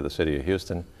all the way to the city of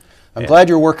Houston. I'm glad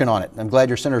you're working on it. I'm glad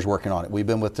your center's working on it. We've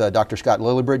been with Dr. Scott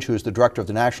Lillibridge, who is the director of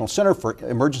the National Center for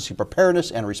Emergency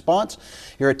Preparedness and Response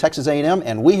here at Texas A&M,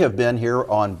 and we have been here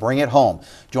on Bring It Home.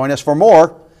 Join us for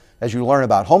more as you learn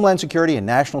about homeland security and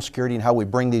national security and how we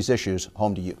bring these issues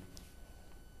home to you.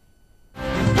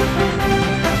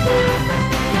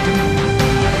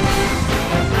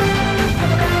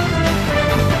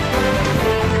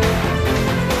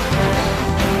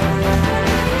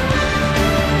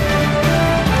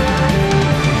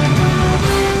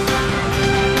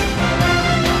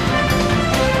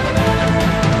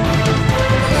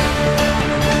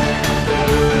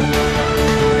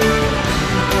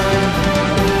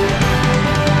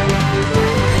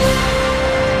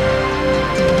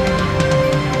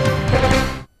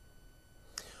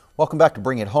 Welcome back to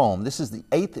Bring It Home. This is the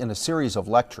 8th in a series of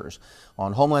lectures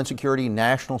on homeland security,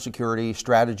 national security,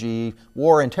 strategy,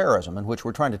 war, and terrorism, in which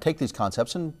we're trying to take these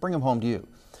concepts and bring them home to you.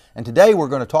 And today we're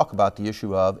going to talk about the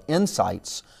issue of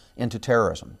insights into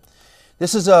terrorism.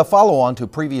 This is a follow-on to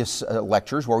previous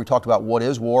lectures where we talked about what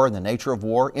is war and the nature of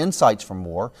war, insights from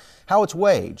war, how it's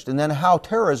waged, and then how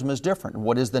terrorism is different and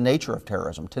what is the nature of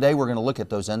terrorism. Today we're going to look at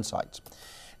those insights.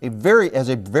 As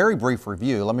a very brief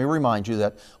review, let me remind you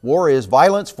that war is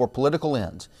violence for political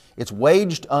ends. It's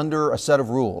waged under a set of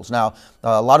rules. Now,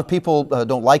 a lot of people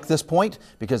don't like this point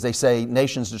because they say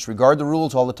nations disregard the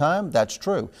rules all the time. That's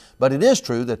true. But it is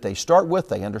true that they start with,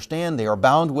 they understand, they are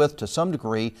bound with, to some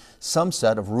degree, some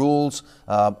set of rules,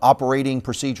 operating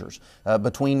procedures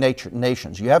between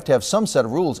nations. You have to have some set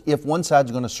of rules if one side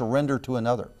is going to surrender to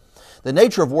another. The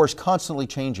nature of war is constantly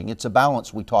changing. It's a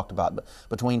balance we talked about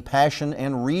between passion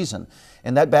and reason.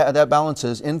 And that balance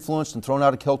is influenced and thrown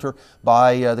out of kilter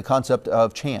by the concept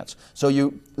of chance.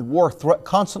 So war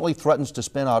constantly threatens to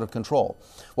spin out of control.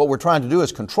 What we're trying to do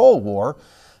is control war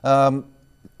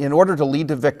in order to lead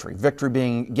to victory. Victory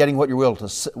being getting what you're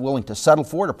willing to settle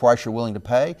for, the price you're willing to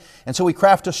pay. And so we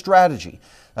craft a strategy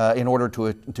in order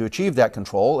to achieve that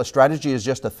control. A strategy is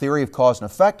just a theory of cause and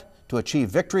effect to achieve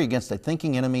victory against a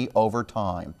thinking enemy over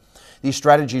time. These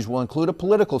strategies will include a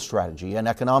political strategy, an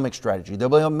economic strategy. There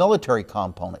will be a military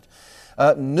component.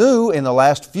 New in the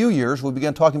last few years, we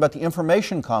began talking about the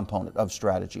information component of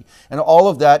strategy. And all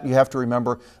of that, you have to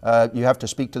remember, you have to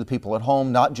speak to the people at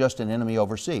home, not just an enemy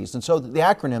overseas. And so the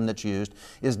acronym that's used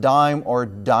is DIME or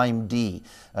DIME-D.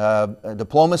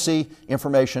 Diplomacy,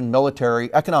 information,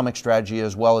 military, economic strategy,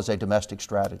 as well as a domestic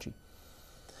strategy.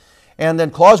 And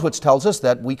then Clausewitz tells us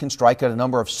that we can strike at a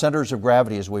number of centers of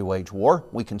gravity as we wage war.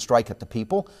 We can strike at the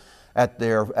people, at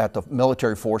the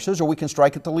military forces, or we can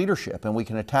strike at the leadership. And we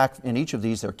can attack in each of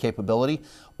these their capability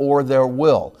or their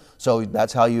will. So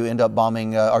that's how you end up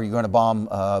bombing. Are you going to bomb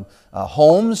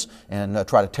homes and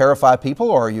try to terrify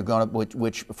people, or are you going to,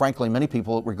 which frankly many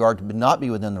people regard to not be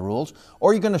within the rules,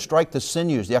 or are you going to strike the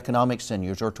sinews, the economic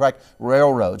sinews, or track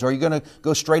railroads, or are you going to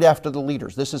go straight after the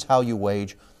leaders? This is how you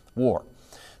wage war.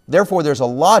 Therefore, there's a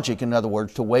logic, in other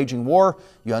words, to waging war.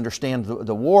 You understand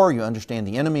the war, you understand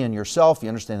the enemy and yourself, you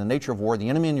understand the nature of war, the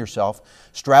enemy and yourself.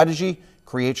 Strategy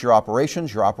creates your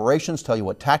operations tell you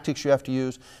what tactics you have to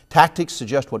use. Tactics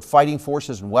suggest what fighting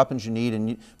forces and weapons you need,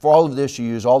 and for all of this you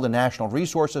use all the national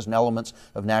resources and elements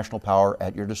of national power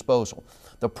at your disposal.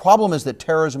 The problem is that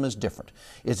terrorism is different.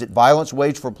 Is it violence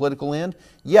waged for a political end?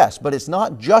 Yes, but it's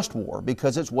not just war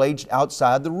because it's waged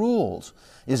outside the rules.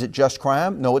 Is it just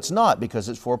crime? No, it's not, because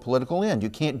it's for a political end. You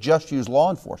can't just use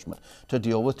law enforcement to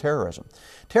deal with terrorism.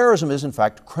 Terrorism is, in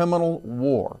fact, criminal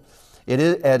war. It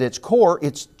is, at its core,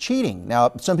 it's cheating.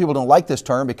 Now, some people don't like this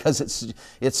term because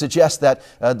it suggests that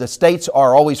the states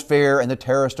are always fair and the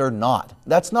terrorists are not.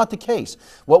 That's not the case.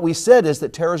 What we said is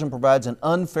that terrorism provides an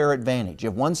unfair advantage.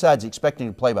 If one side's expecting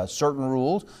to play by certain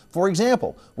rules, for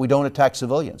example, we don't attack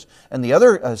civilians, and the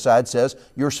other side says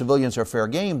your civilians are fair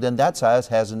game, then that side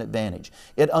has an advantage.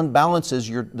 It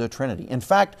unbalances the trinity. In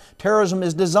fact, terrorism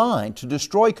is designed to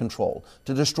destroy control,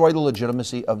 to destroy the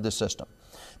legitimacy of the system.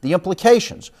 The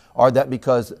implications are that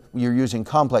because you're using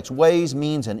complex ways,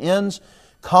 means, and ends,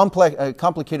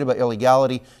 complicated by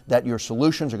illegality, that your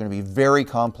solutions are going to be very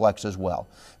complex as well.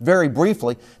 Very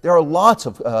briefly, there are lots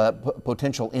of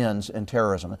potential ends in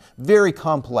terrorism, very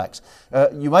complex.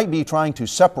 You might be trying to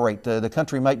separate,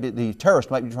 the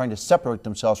terrorist might be trying to separate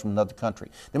themselves from another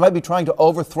country. They might be trying to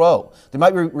overthrow. They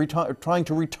might be trying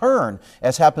to return,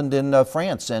 as happened in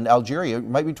France and Algeria,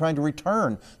 might be trying to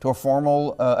return to a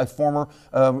former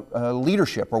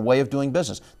leadership or way of doing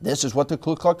business. This is what the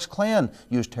Ku Klux Klan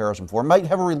used terrorism for. It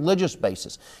might have a religious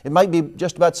basis. It might be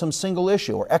just about some single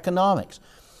issue or economics.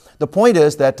 The point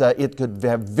is that it could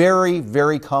have very,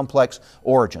 very complex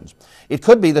origins. It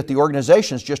could be that the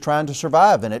organization is just trying to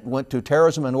survive and it went to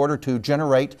terrorism in order to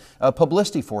generate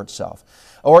publicity for itself.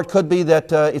 Or it could be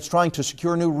that it's trying to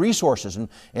secure new resources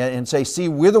and say, see,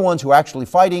 we're the ones who are actually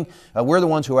fighting, we're the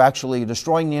ones who are actually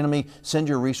destroying the enemy, send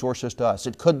your resources to us.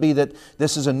 It could be that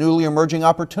this is a newly emerging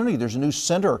opportunity. There's a new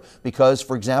center because,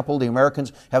 for example, the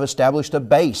Americans have established a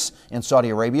base in Saudi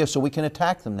Arabia so we can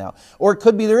attack them now. Or it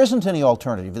could be there isn't any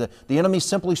alternative. The enemy's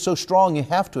simply so strong you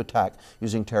have to attack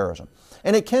using terrorism.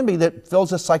 And it can be that it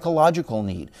fills a psychological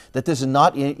need, that this is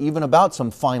not even about some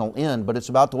final end, but it's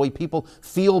about the way people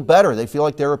feel better. They feel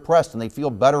like they're oppressed and they feel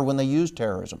better when they use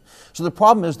terrorism. So the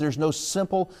problem is there's no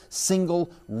simple,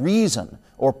 single reason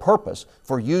or purpose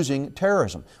for using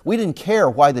terrorism. We didn't care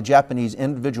why the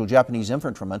individual Japanese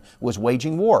infantryman was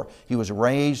waging war. He was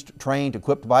raised, trained,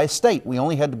 equipped by a state. We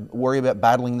only had to worry about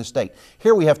battling the state.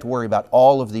 Here we have to worry about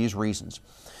all of these reasons.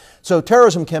 So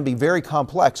terrorism can be very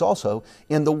complex also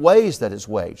in the ways that it's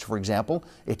waged. For example,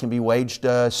 it can be waged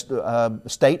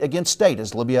state against state,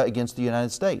 as Libya against the United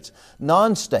States.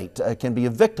 Non-state can be a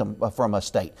victim from a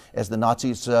state, as the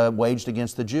Nazis waged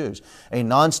against the Jews. A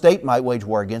non-state might wage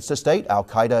war against a state,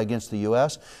 Al-Qaeda against the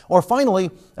U.S. Or finally,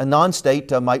 a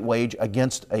non-state might wage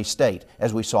against a state,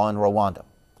 as we saw in Rwanda.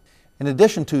 In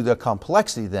addition to the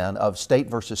complexity then of state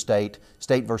versus state,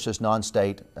 state versus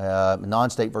non-state,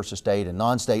 non-state versus state, and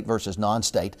non-state versus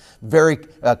non-state, very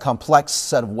complex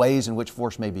set of ways in which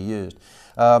force may be used,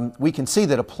 we can see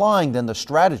that applying then the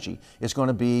strategy is going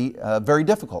to be very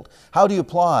difficult. How do you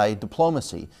apply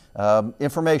diplomacy,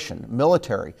 information,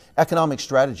 military, economic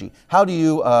strategy? How do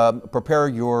you prepare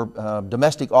your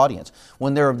domestic audience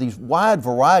when there are these wide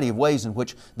variety of ways in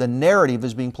which the narrative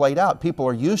is being played out? People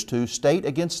are used to state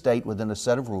against state within a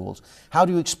set of rules. How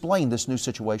do you explain this new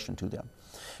situation to them?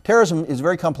 Terrorism is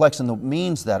very complex in the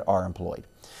means that are employed.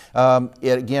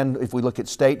 Again, if we look at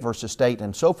state versus state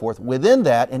and so forth, within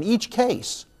that, in each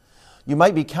case, you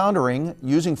might be countering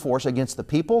using force against the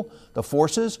people, the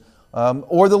forces,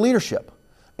 or the leadership.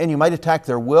 And you might attack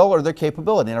their will or their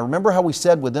capability. And I remember how we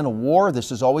said within a war,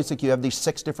 this is always like you have these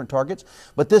 6 different targets,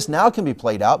 but this now can be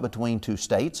played out between 2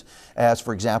 states, as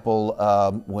for example,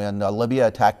 when Libya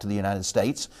attacked the United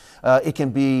States. It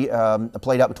can be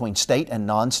played out between state and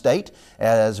non-state,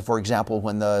 as for example,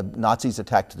 when the Nazis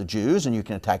attacked the Jews, and you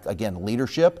can attack, again,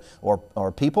 leadership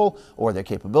or people or their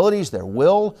capabilities, their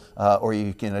will, or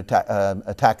you can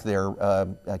attack their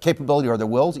capability or their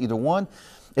wills, either one.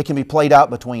 It can be played out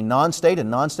between non-state and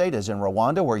non-state, as in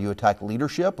Rwanda, where you attack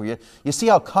leadership. You see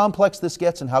how complex this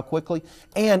gets and how quickly?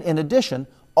 And in addition,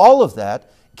 all of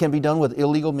that can be done with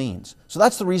illegal means. So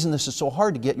that's the reason this is so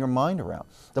hard to get your mind around.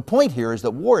 The point here is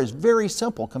that war is very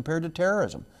simple compared to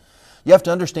terrorism. You have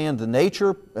to understand the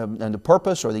nature and the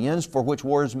purpose or the ends for which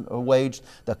war is waged,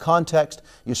 the context.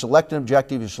 You select an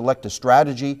objective, you select a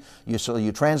strategy,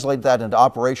 you translate that into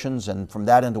operations and from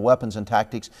that into weapons and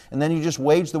tactics, and then you just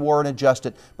wage the war and adjust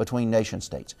it between nation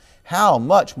states. How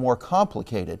much more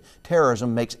complicated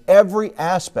terrorism makes every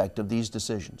aspect of these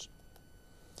decisions.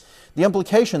 The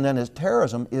implication then is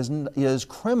terrorism is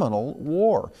criminal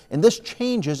war, and this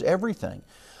changes everything.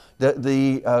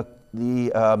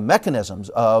 The mechanisms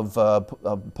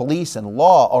of police and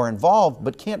law are involved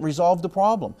but can't resolve the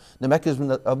problem. The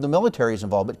mechanism of the military is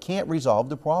involved but can't resolve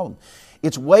the problem.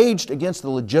 It's waged against the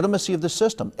legitimacy of the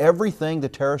system. Everything the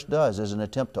terrorist does is an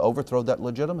attempt to overthrow that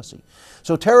legitimacy.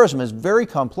 So terrorism is very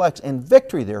complex, and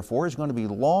victory, therefore, is going to be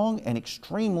long and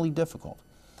extremely difficult.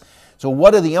 So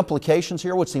what are the implications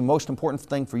here? What's the most important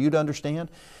thing for you to understand?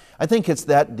 I think it's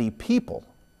that the people,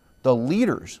 the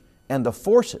leaders, and the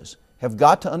forces have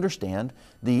got to understand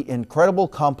the incredible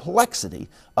complexity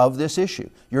of this issue.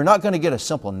 You're not going to get a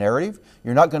simple narrative.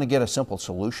 You're not going to get a simple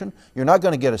solution. You're not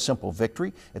going to get a simple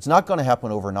victory. It's not going to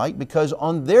happen overnight, because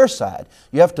on their side,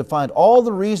 you have to find all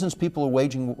the reasons people are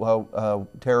waging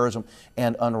terrorism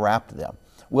and unwrap them.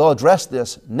 We'll address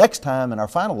this next time in our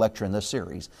final lecture in this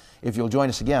series, if you'll join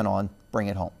us again on Bring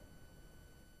It Home.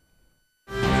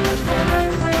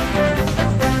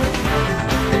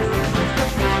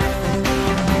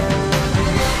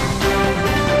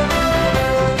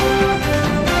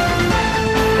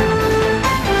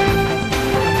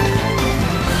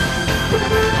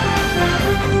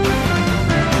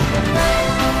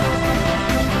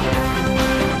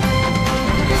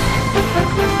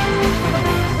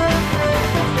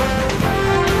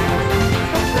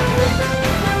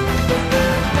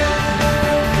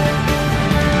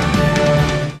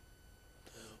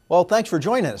 Well, thanks for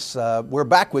joining us. We're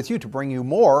back with you to bring you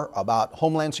more about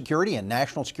Homeland Security and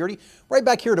national security, right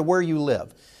back here to where you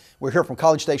live. We're here from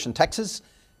College Station, Texas,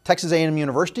 Texas A&M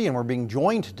University, and we're being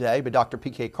joined today by Dr.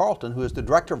 P.K. Carlton, who is the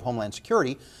Director of Homeland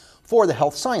Security for the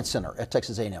Health Science Center at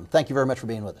Texas A&M. Thank you very much for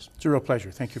being with us. It's a real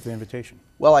pleasure. Thank you for the invitation.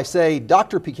 Well, I say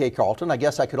Dr. P.K. Carlton. I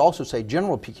guess I could also say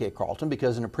General P.K. Carlton,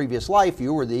 because in a previous life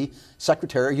you were the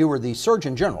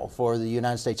Surgeon General for the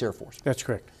United States Air Force. That's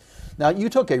correct. Now, you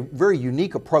took a very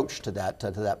unique approach to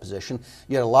that position.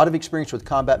 You had a lot of experience with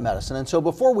combat medicine. And so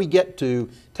before we get to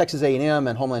Texas A&M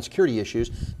and Homeland Security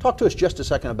issues, talk to us just a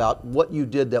second about what you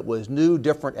did that was new,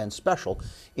 different, and special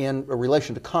in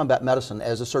relation to combat medicine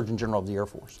as a Surgeon General of the Air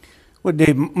Force. Well,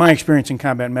 Dave, my experience in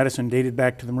combat medicine dated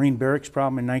back to the Marine Barracks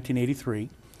problem in 1983,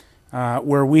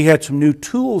 where we had some new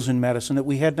tools in medicine that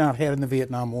we had not had in the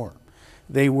Vietnam War.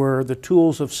 They were the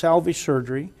tools of salvage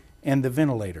surgery and the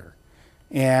ventilator.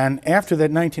 And after that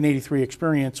 1983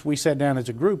 experience, we sat down as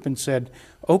a group and said,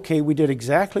 okay, we did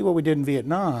exactly what we did in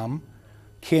Vietnam.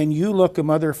 Can you look a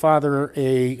mother, father,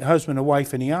 a husband, a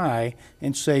wife in the eye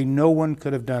and say no one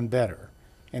could have done better?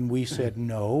 And we said,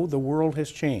 no, the world has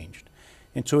changed.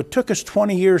 And so it took us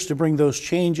 20 years to bring those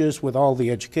changes with all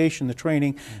the education, the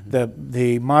training,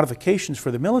 the modifications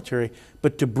for the military,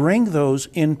 but to bring those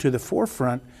into the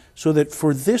forefront so that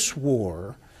for this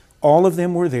war, All of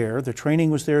them were there. The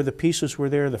training was there. The pieces were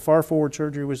there. The far forward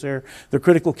surgery was there. The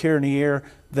critical care in the air.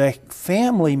 The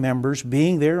family members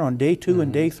being there on day 2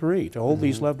 and day 3 to hold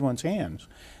these loved ones' hands.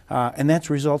 And that's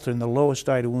resulted in the lowest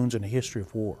die to wounds in the history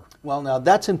of war. Well, now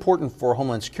that's important for a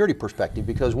Homeland Security perspective,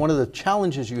 because one of the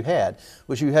challenges you had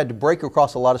was you had to break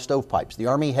across a lot of stovepipes. The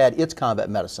Army had its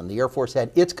combat medicine. The Air Force had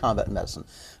its combat medicine.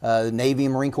 The Navy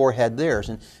and Marine Corps had theirs.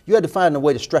 And you had to find a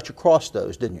way to stretch across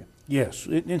those, didn't you? Yes,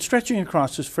 and stretching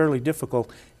across is fairly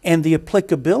difficult. And the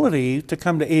applicability to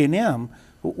come to A&M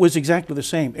was exactly the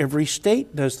same. Every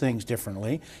state does things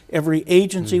differently. Every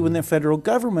agency within the federal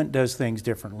government does things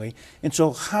differently. And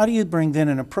so how do you bring then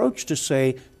an approach to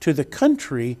say to the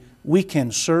country, we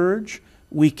can surge,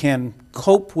 we can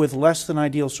cope with less than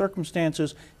ideal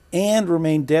circumstances, and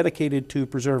remain dedicated to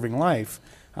preserving life,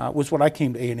 was what I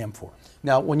came to A&M for.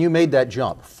 Now, when you made that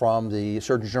jump from the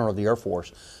Surgeon General of the Air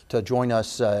Force to join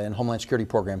us in Homeland Security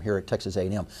program here at Texas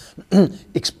A&M,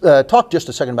 talk just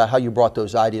a second about how you brought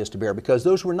those ideas to bear, because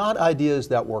those were not ideas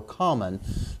that were common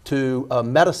to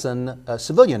medicine,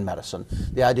 civilian medicine,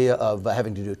 the idea of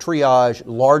having to do triage,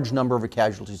 large number of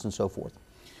casualties and so forth.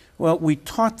 Well, we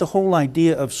taught the whole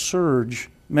idea of surge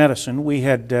medicine. We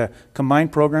had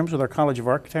combined programs with our College of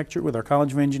Architecture, with our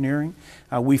College of Engineering.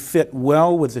 We fit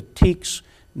well with the TEACS,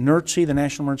 NERTC, the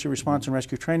National Emergency Response and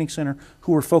Rescue Training Center,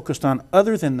 who were focused on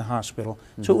other than the hospital.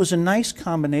 So it was a nice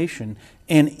combination.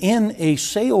 And in a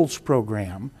sales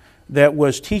program that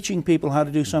was teaching people how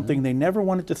to do something they never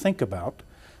wanted to think about,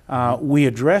 we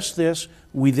addressed this.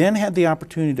 We then had the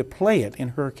opportunity to play it in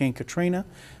Hurricane Katrina,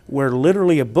 where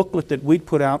literally a booklet that we'd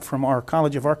put out from our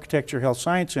College of Architecture Health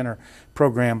Science Center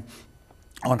program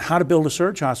on how to build a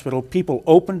surge hospital, people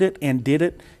opened it and did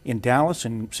it in Dallas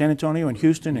and San Antonio and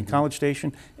Houston and College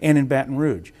Station and in Baton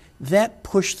Rouge. That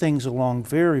pushed things along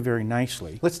very, very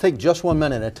nicely. Let's take just 1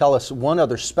 minute and tell us one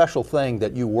other special thing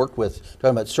that you worked with,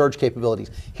 talking about surge capabilities.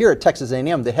 Here at Texas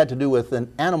A&M, they had to do with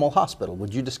an animal hospital.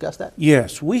 Would you discuss that?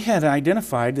 Yes, we had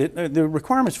identified that the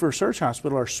requirements for a surge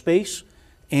hospital are space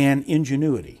and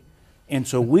ingenuity. And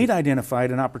so we'd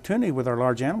identified an opportunity with our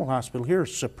large animal hospital here, a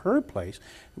superb place,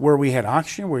 where we had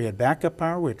oxygen, where we had backup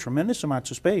power, we had tremendous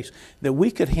amounts of space, that we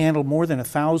could handle more than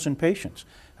 1,000 patients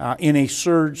in a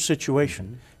surge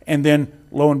situation. And then,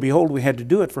 lo and behold, we had to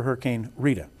do it for Hurricane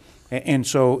Rita. And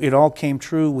so it all came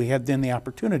true. We had then the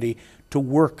opportunity to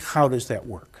work, how does that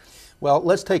work? Well,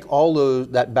 let's take all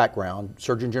that background,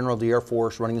 Surgeon General of the Air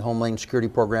Force, running the Homeland Security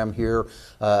program here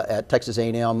at Texas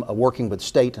A&M, working with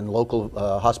state and local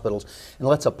hospitals, and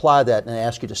let's apply that and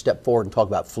ask you to step forward and talk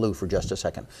about flu for just a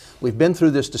second. We've been through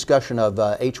this discussion of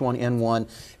H1N1.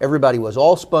 Everybody was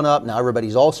all spun up, now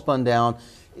everybody's all spun down.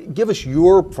 Give us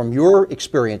from your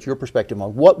experience, your perspective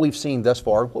on what we've seen thus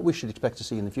far, what we should expect to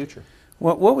see in the future.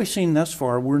 Well, what we've seen thus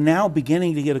far, we're now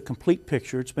beginning to get a complete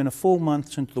picture. It's been a full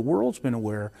month since the world's been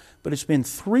aware, but it's been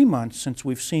 3 months since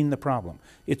we've seen the problem.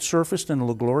 It surfaced in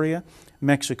La Gloria,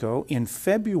 Mexico in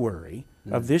February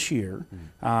of this year.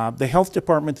 The health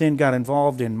department then got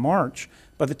involved in March.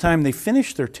 By the time they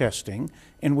finished their testing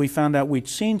and we found out we'd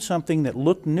seen something that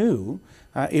looked new,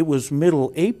 it was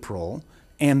middle April,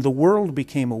 and the world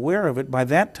became aware of it. By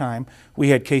that time, we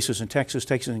had cases in Texas,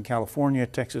 Texas in California,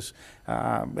 Texas,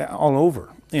 all over.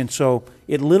 And so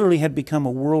it literally had become a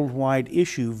worldwide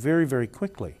issue very, very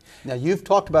quickly. Now, you've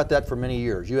talked about that for many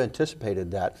years. You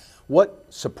anticipated that. What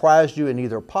surprised you in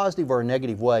either a positive or a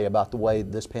negative way about the way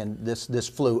this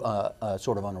flu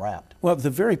sort of unwrapped? Well, the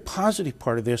very positive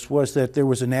part of this was that there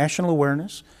was a national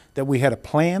awareness, that we had a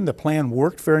plan. The plan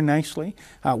worked very nicely.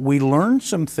 We learned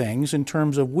some things in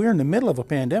terms of we're in the middle of a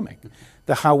pandemic.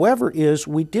 The however is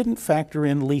we didn't factor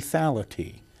in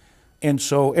lethality. And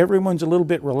so everyone's a little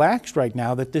bit relaxed right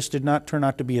now that this did not turn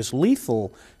out to be as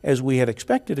lethal as we had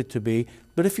expected it to be.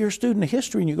 But if you're a student of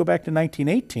history and you go back to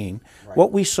 1918,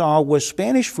 what we saw was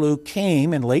Spanish flu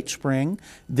came in late spring,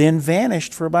 then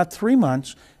vanished for about 3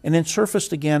 months, and then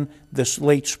surfaced again this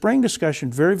late spring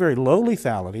discussion, very, very low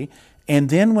lethality. And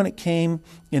then when it came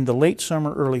in the late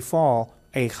summer, early fall,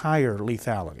 a higher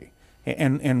lethality.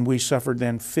 And we suffered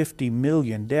then 50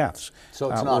 million deaths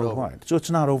worldwide. So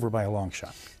it's not over by a long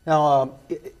shot. Now,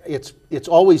 it's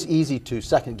always easy to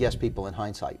second guess people in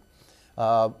hindsight.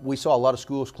 We saw a lot of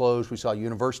schools closed. We saw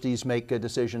universities make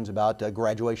decisions about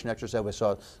graduation exercise. We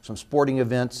saw some sporting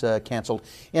events canceled.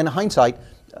 In hindsight,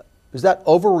 is that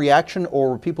overreaction,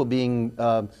 or were people being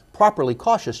properly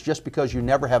cautious just because you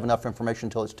never have enough information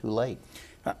until it's too late?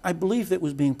 I believe that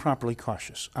was being properly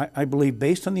cautious. I believe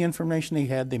based on the information they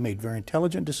had, they made very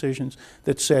intelligent decisions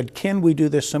that said, can we do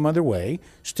this some other way,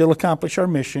 still accomplish our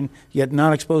mission, yet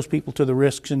not expose people to the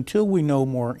risks until we know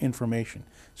more information.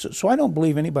 So I don't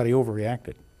believe anybody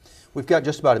overreacted. We've got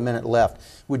just about a minute left.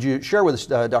 Would you share with us,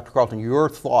 Dr. Carlton, your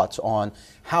thoughts on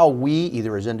how we,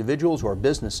 either as individuals or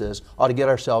businesses, ought to get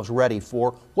ourselves ready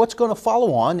for what's going to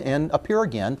follow on and appear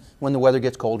again when the weather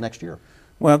gets cold next year?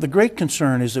 Well, the great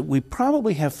concern is that we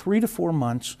probably have 3 to 4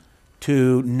 months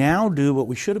to now do what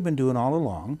we should have been doing all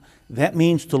along. That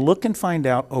means to look and find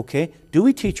out, okay, do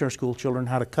we teach our school children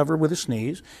how to cover with a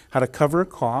sneeze, how to cover a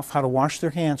cough, how to wash their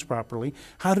hands properly,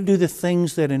 how to do the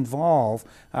things that involve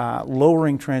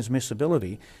lowering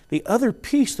transmissibility. The other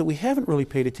piece that we haven't really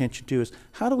paid attention to is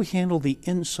how do we handle the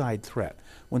inside threat?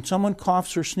 When someone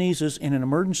coughs or sneezes in an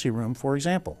emergency room, for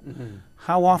example,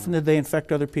 how often did they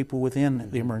infect other people within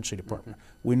the emergency department?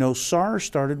 We know SARS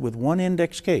started with 1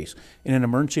 index case in an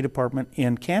emergency department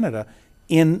in Canada.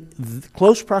 In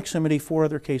close proximity, 4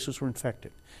 other cases were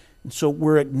infected. And so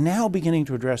we're now beginning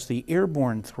to address the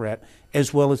airborne threat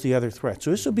as well as the other threats.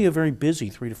 So this will be a very busy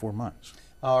 3 to 4 months.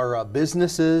 Are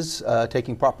businesses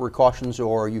taking proper precautions,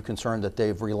 or are you concerned that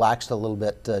they've relaxed a little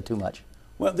bit too much?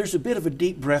 Well, there's a bit of a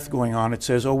deep breath going on. It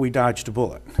says, oh, we dodged a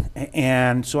bullet.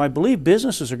 And so I believe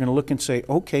businesses are going to look and say,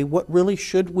 okay, what really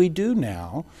should we do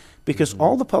now? Because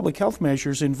all the public health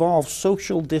measures involve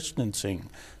social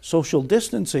distancing. Social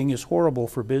distancing is horrible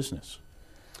for business.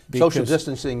 Social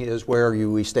distancing is where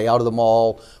we stay out of the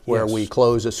mall, where we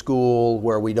close a school,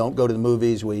 where we don't go to the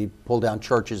movies, we pull down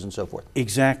churches and so forth.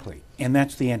 Exactly. And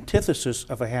that's the antithesis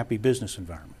of a happy business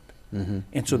environment.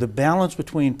 And so the balance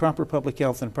between proper public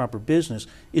health and proper business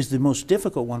is the most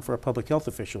difficult one for our public health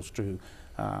officials to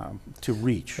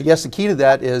reach. I guess the key to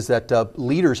that is that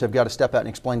leaders have got to step out and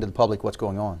explain to the public what's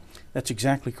going on. That's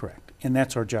exactly correct. And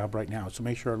that's our job right now, is to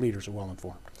make sure our leaders are well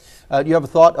informed. Do you have a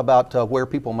thought about where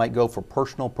people might go for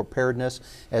personal preparedness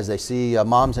as they see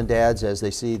moms and dads, as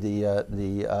they see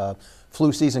the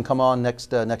flu season come on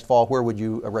next fall? Where would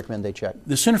you recommend they check?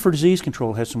 The Center for Disease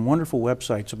Control has some wonderful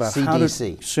websites about CDC. how to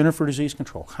Center for Disease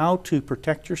Control, how to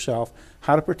protect yourself,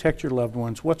 how to protect your loved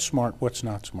ones, what's smart, what's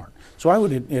not smart. So I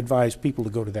would advise people to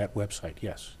go to that website,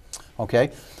 yes.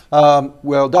 Okay.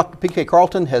 Well, Dr. P.K.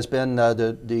 Carlton has been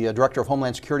the Director of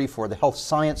Homeland Security for the Health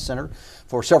Science Center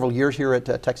for several years here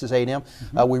at Texas A&M.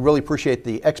 We really appreciate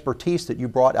the expertise that you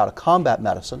brought out of combat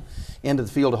medicine into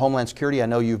the field of Homeland Security. I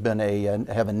know you've been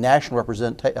have a national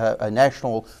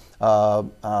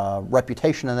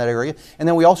reputation in that area, and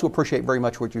then we also appreciate very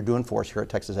much what you're doing for us here at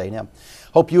Texas A&M.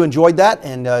 Hope you enjoyed that,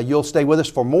 and you'll stay with us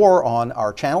for more on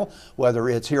our channel, whether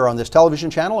it's here on this television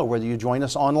channel or whether you join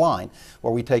us online,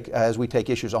 where we take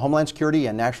issues of Homeland Security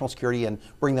and national security and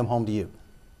bring them home to you.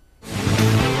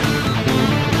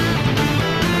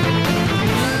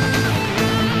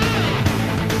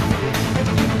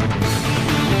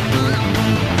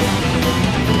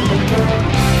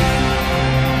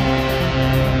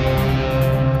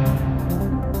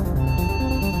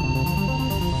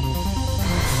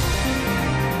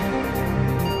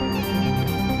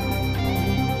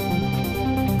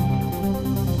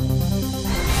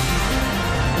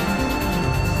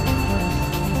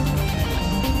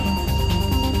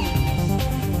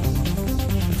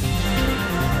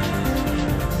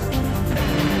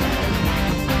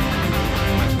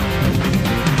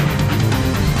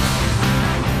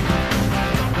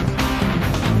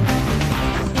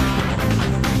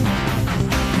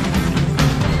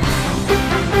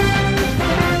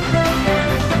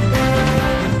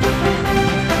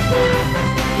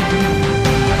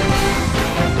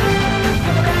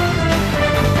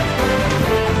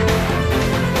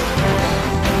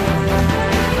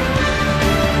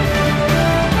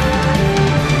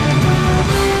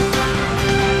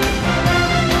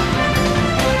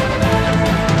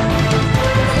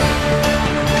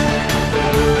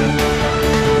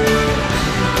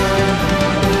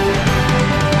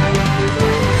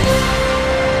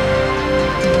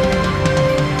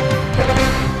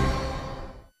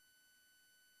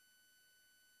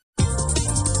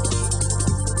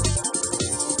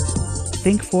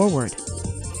 Think Forward.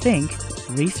 Think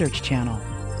Research Channel.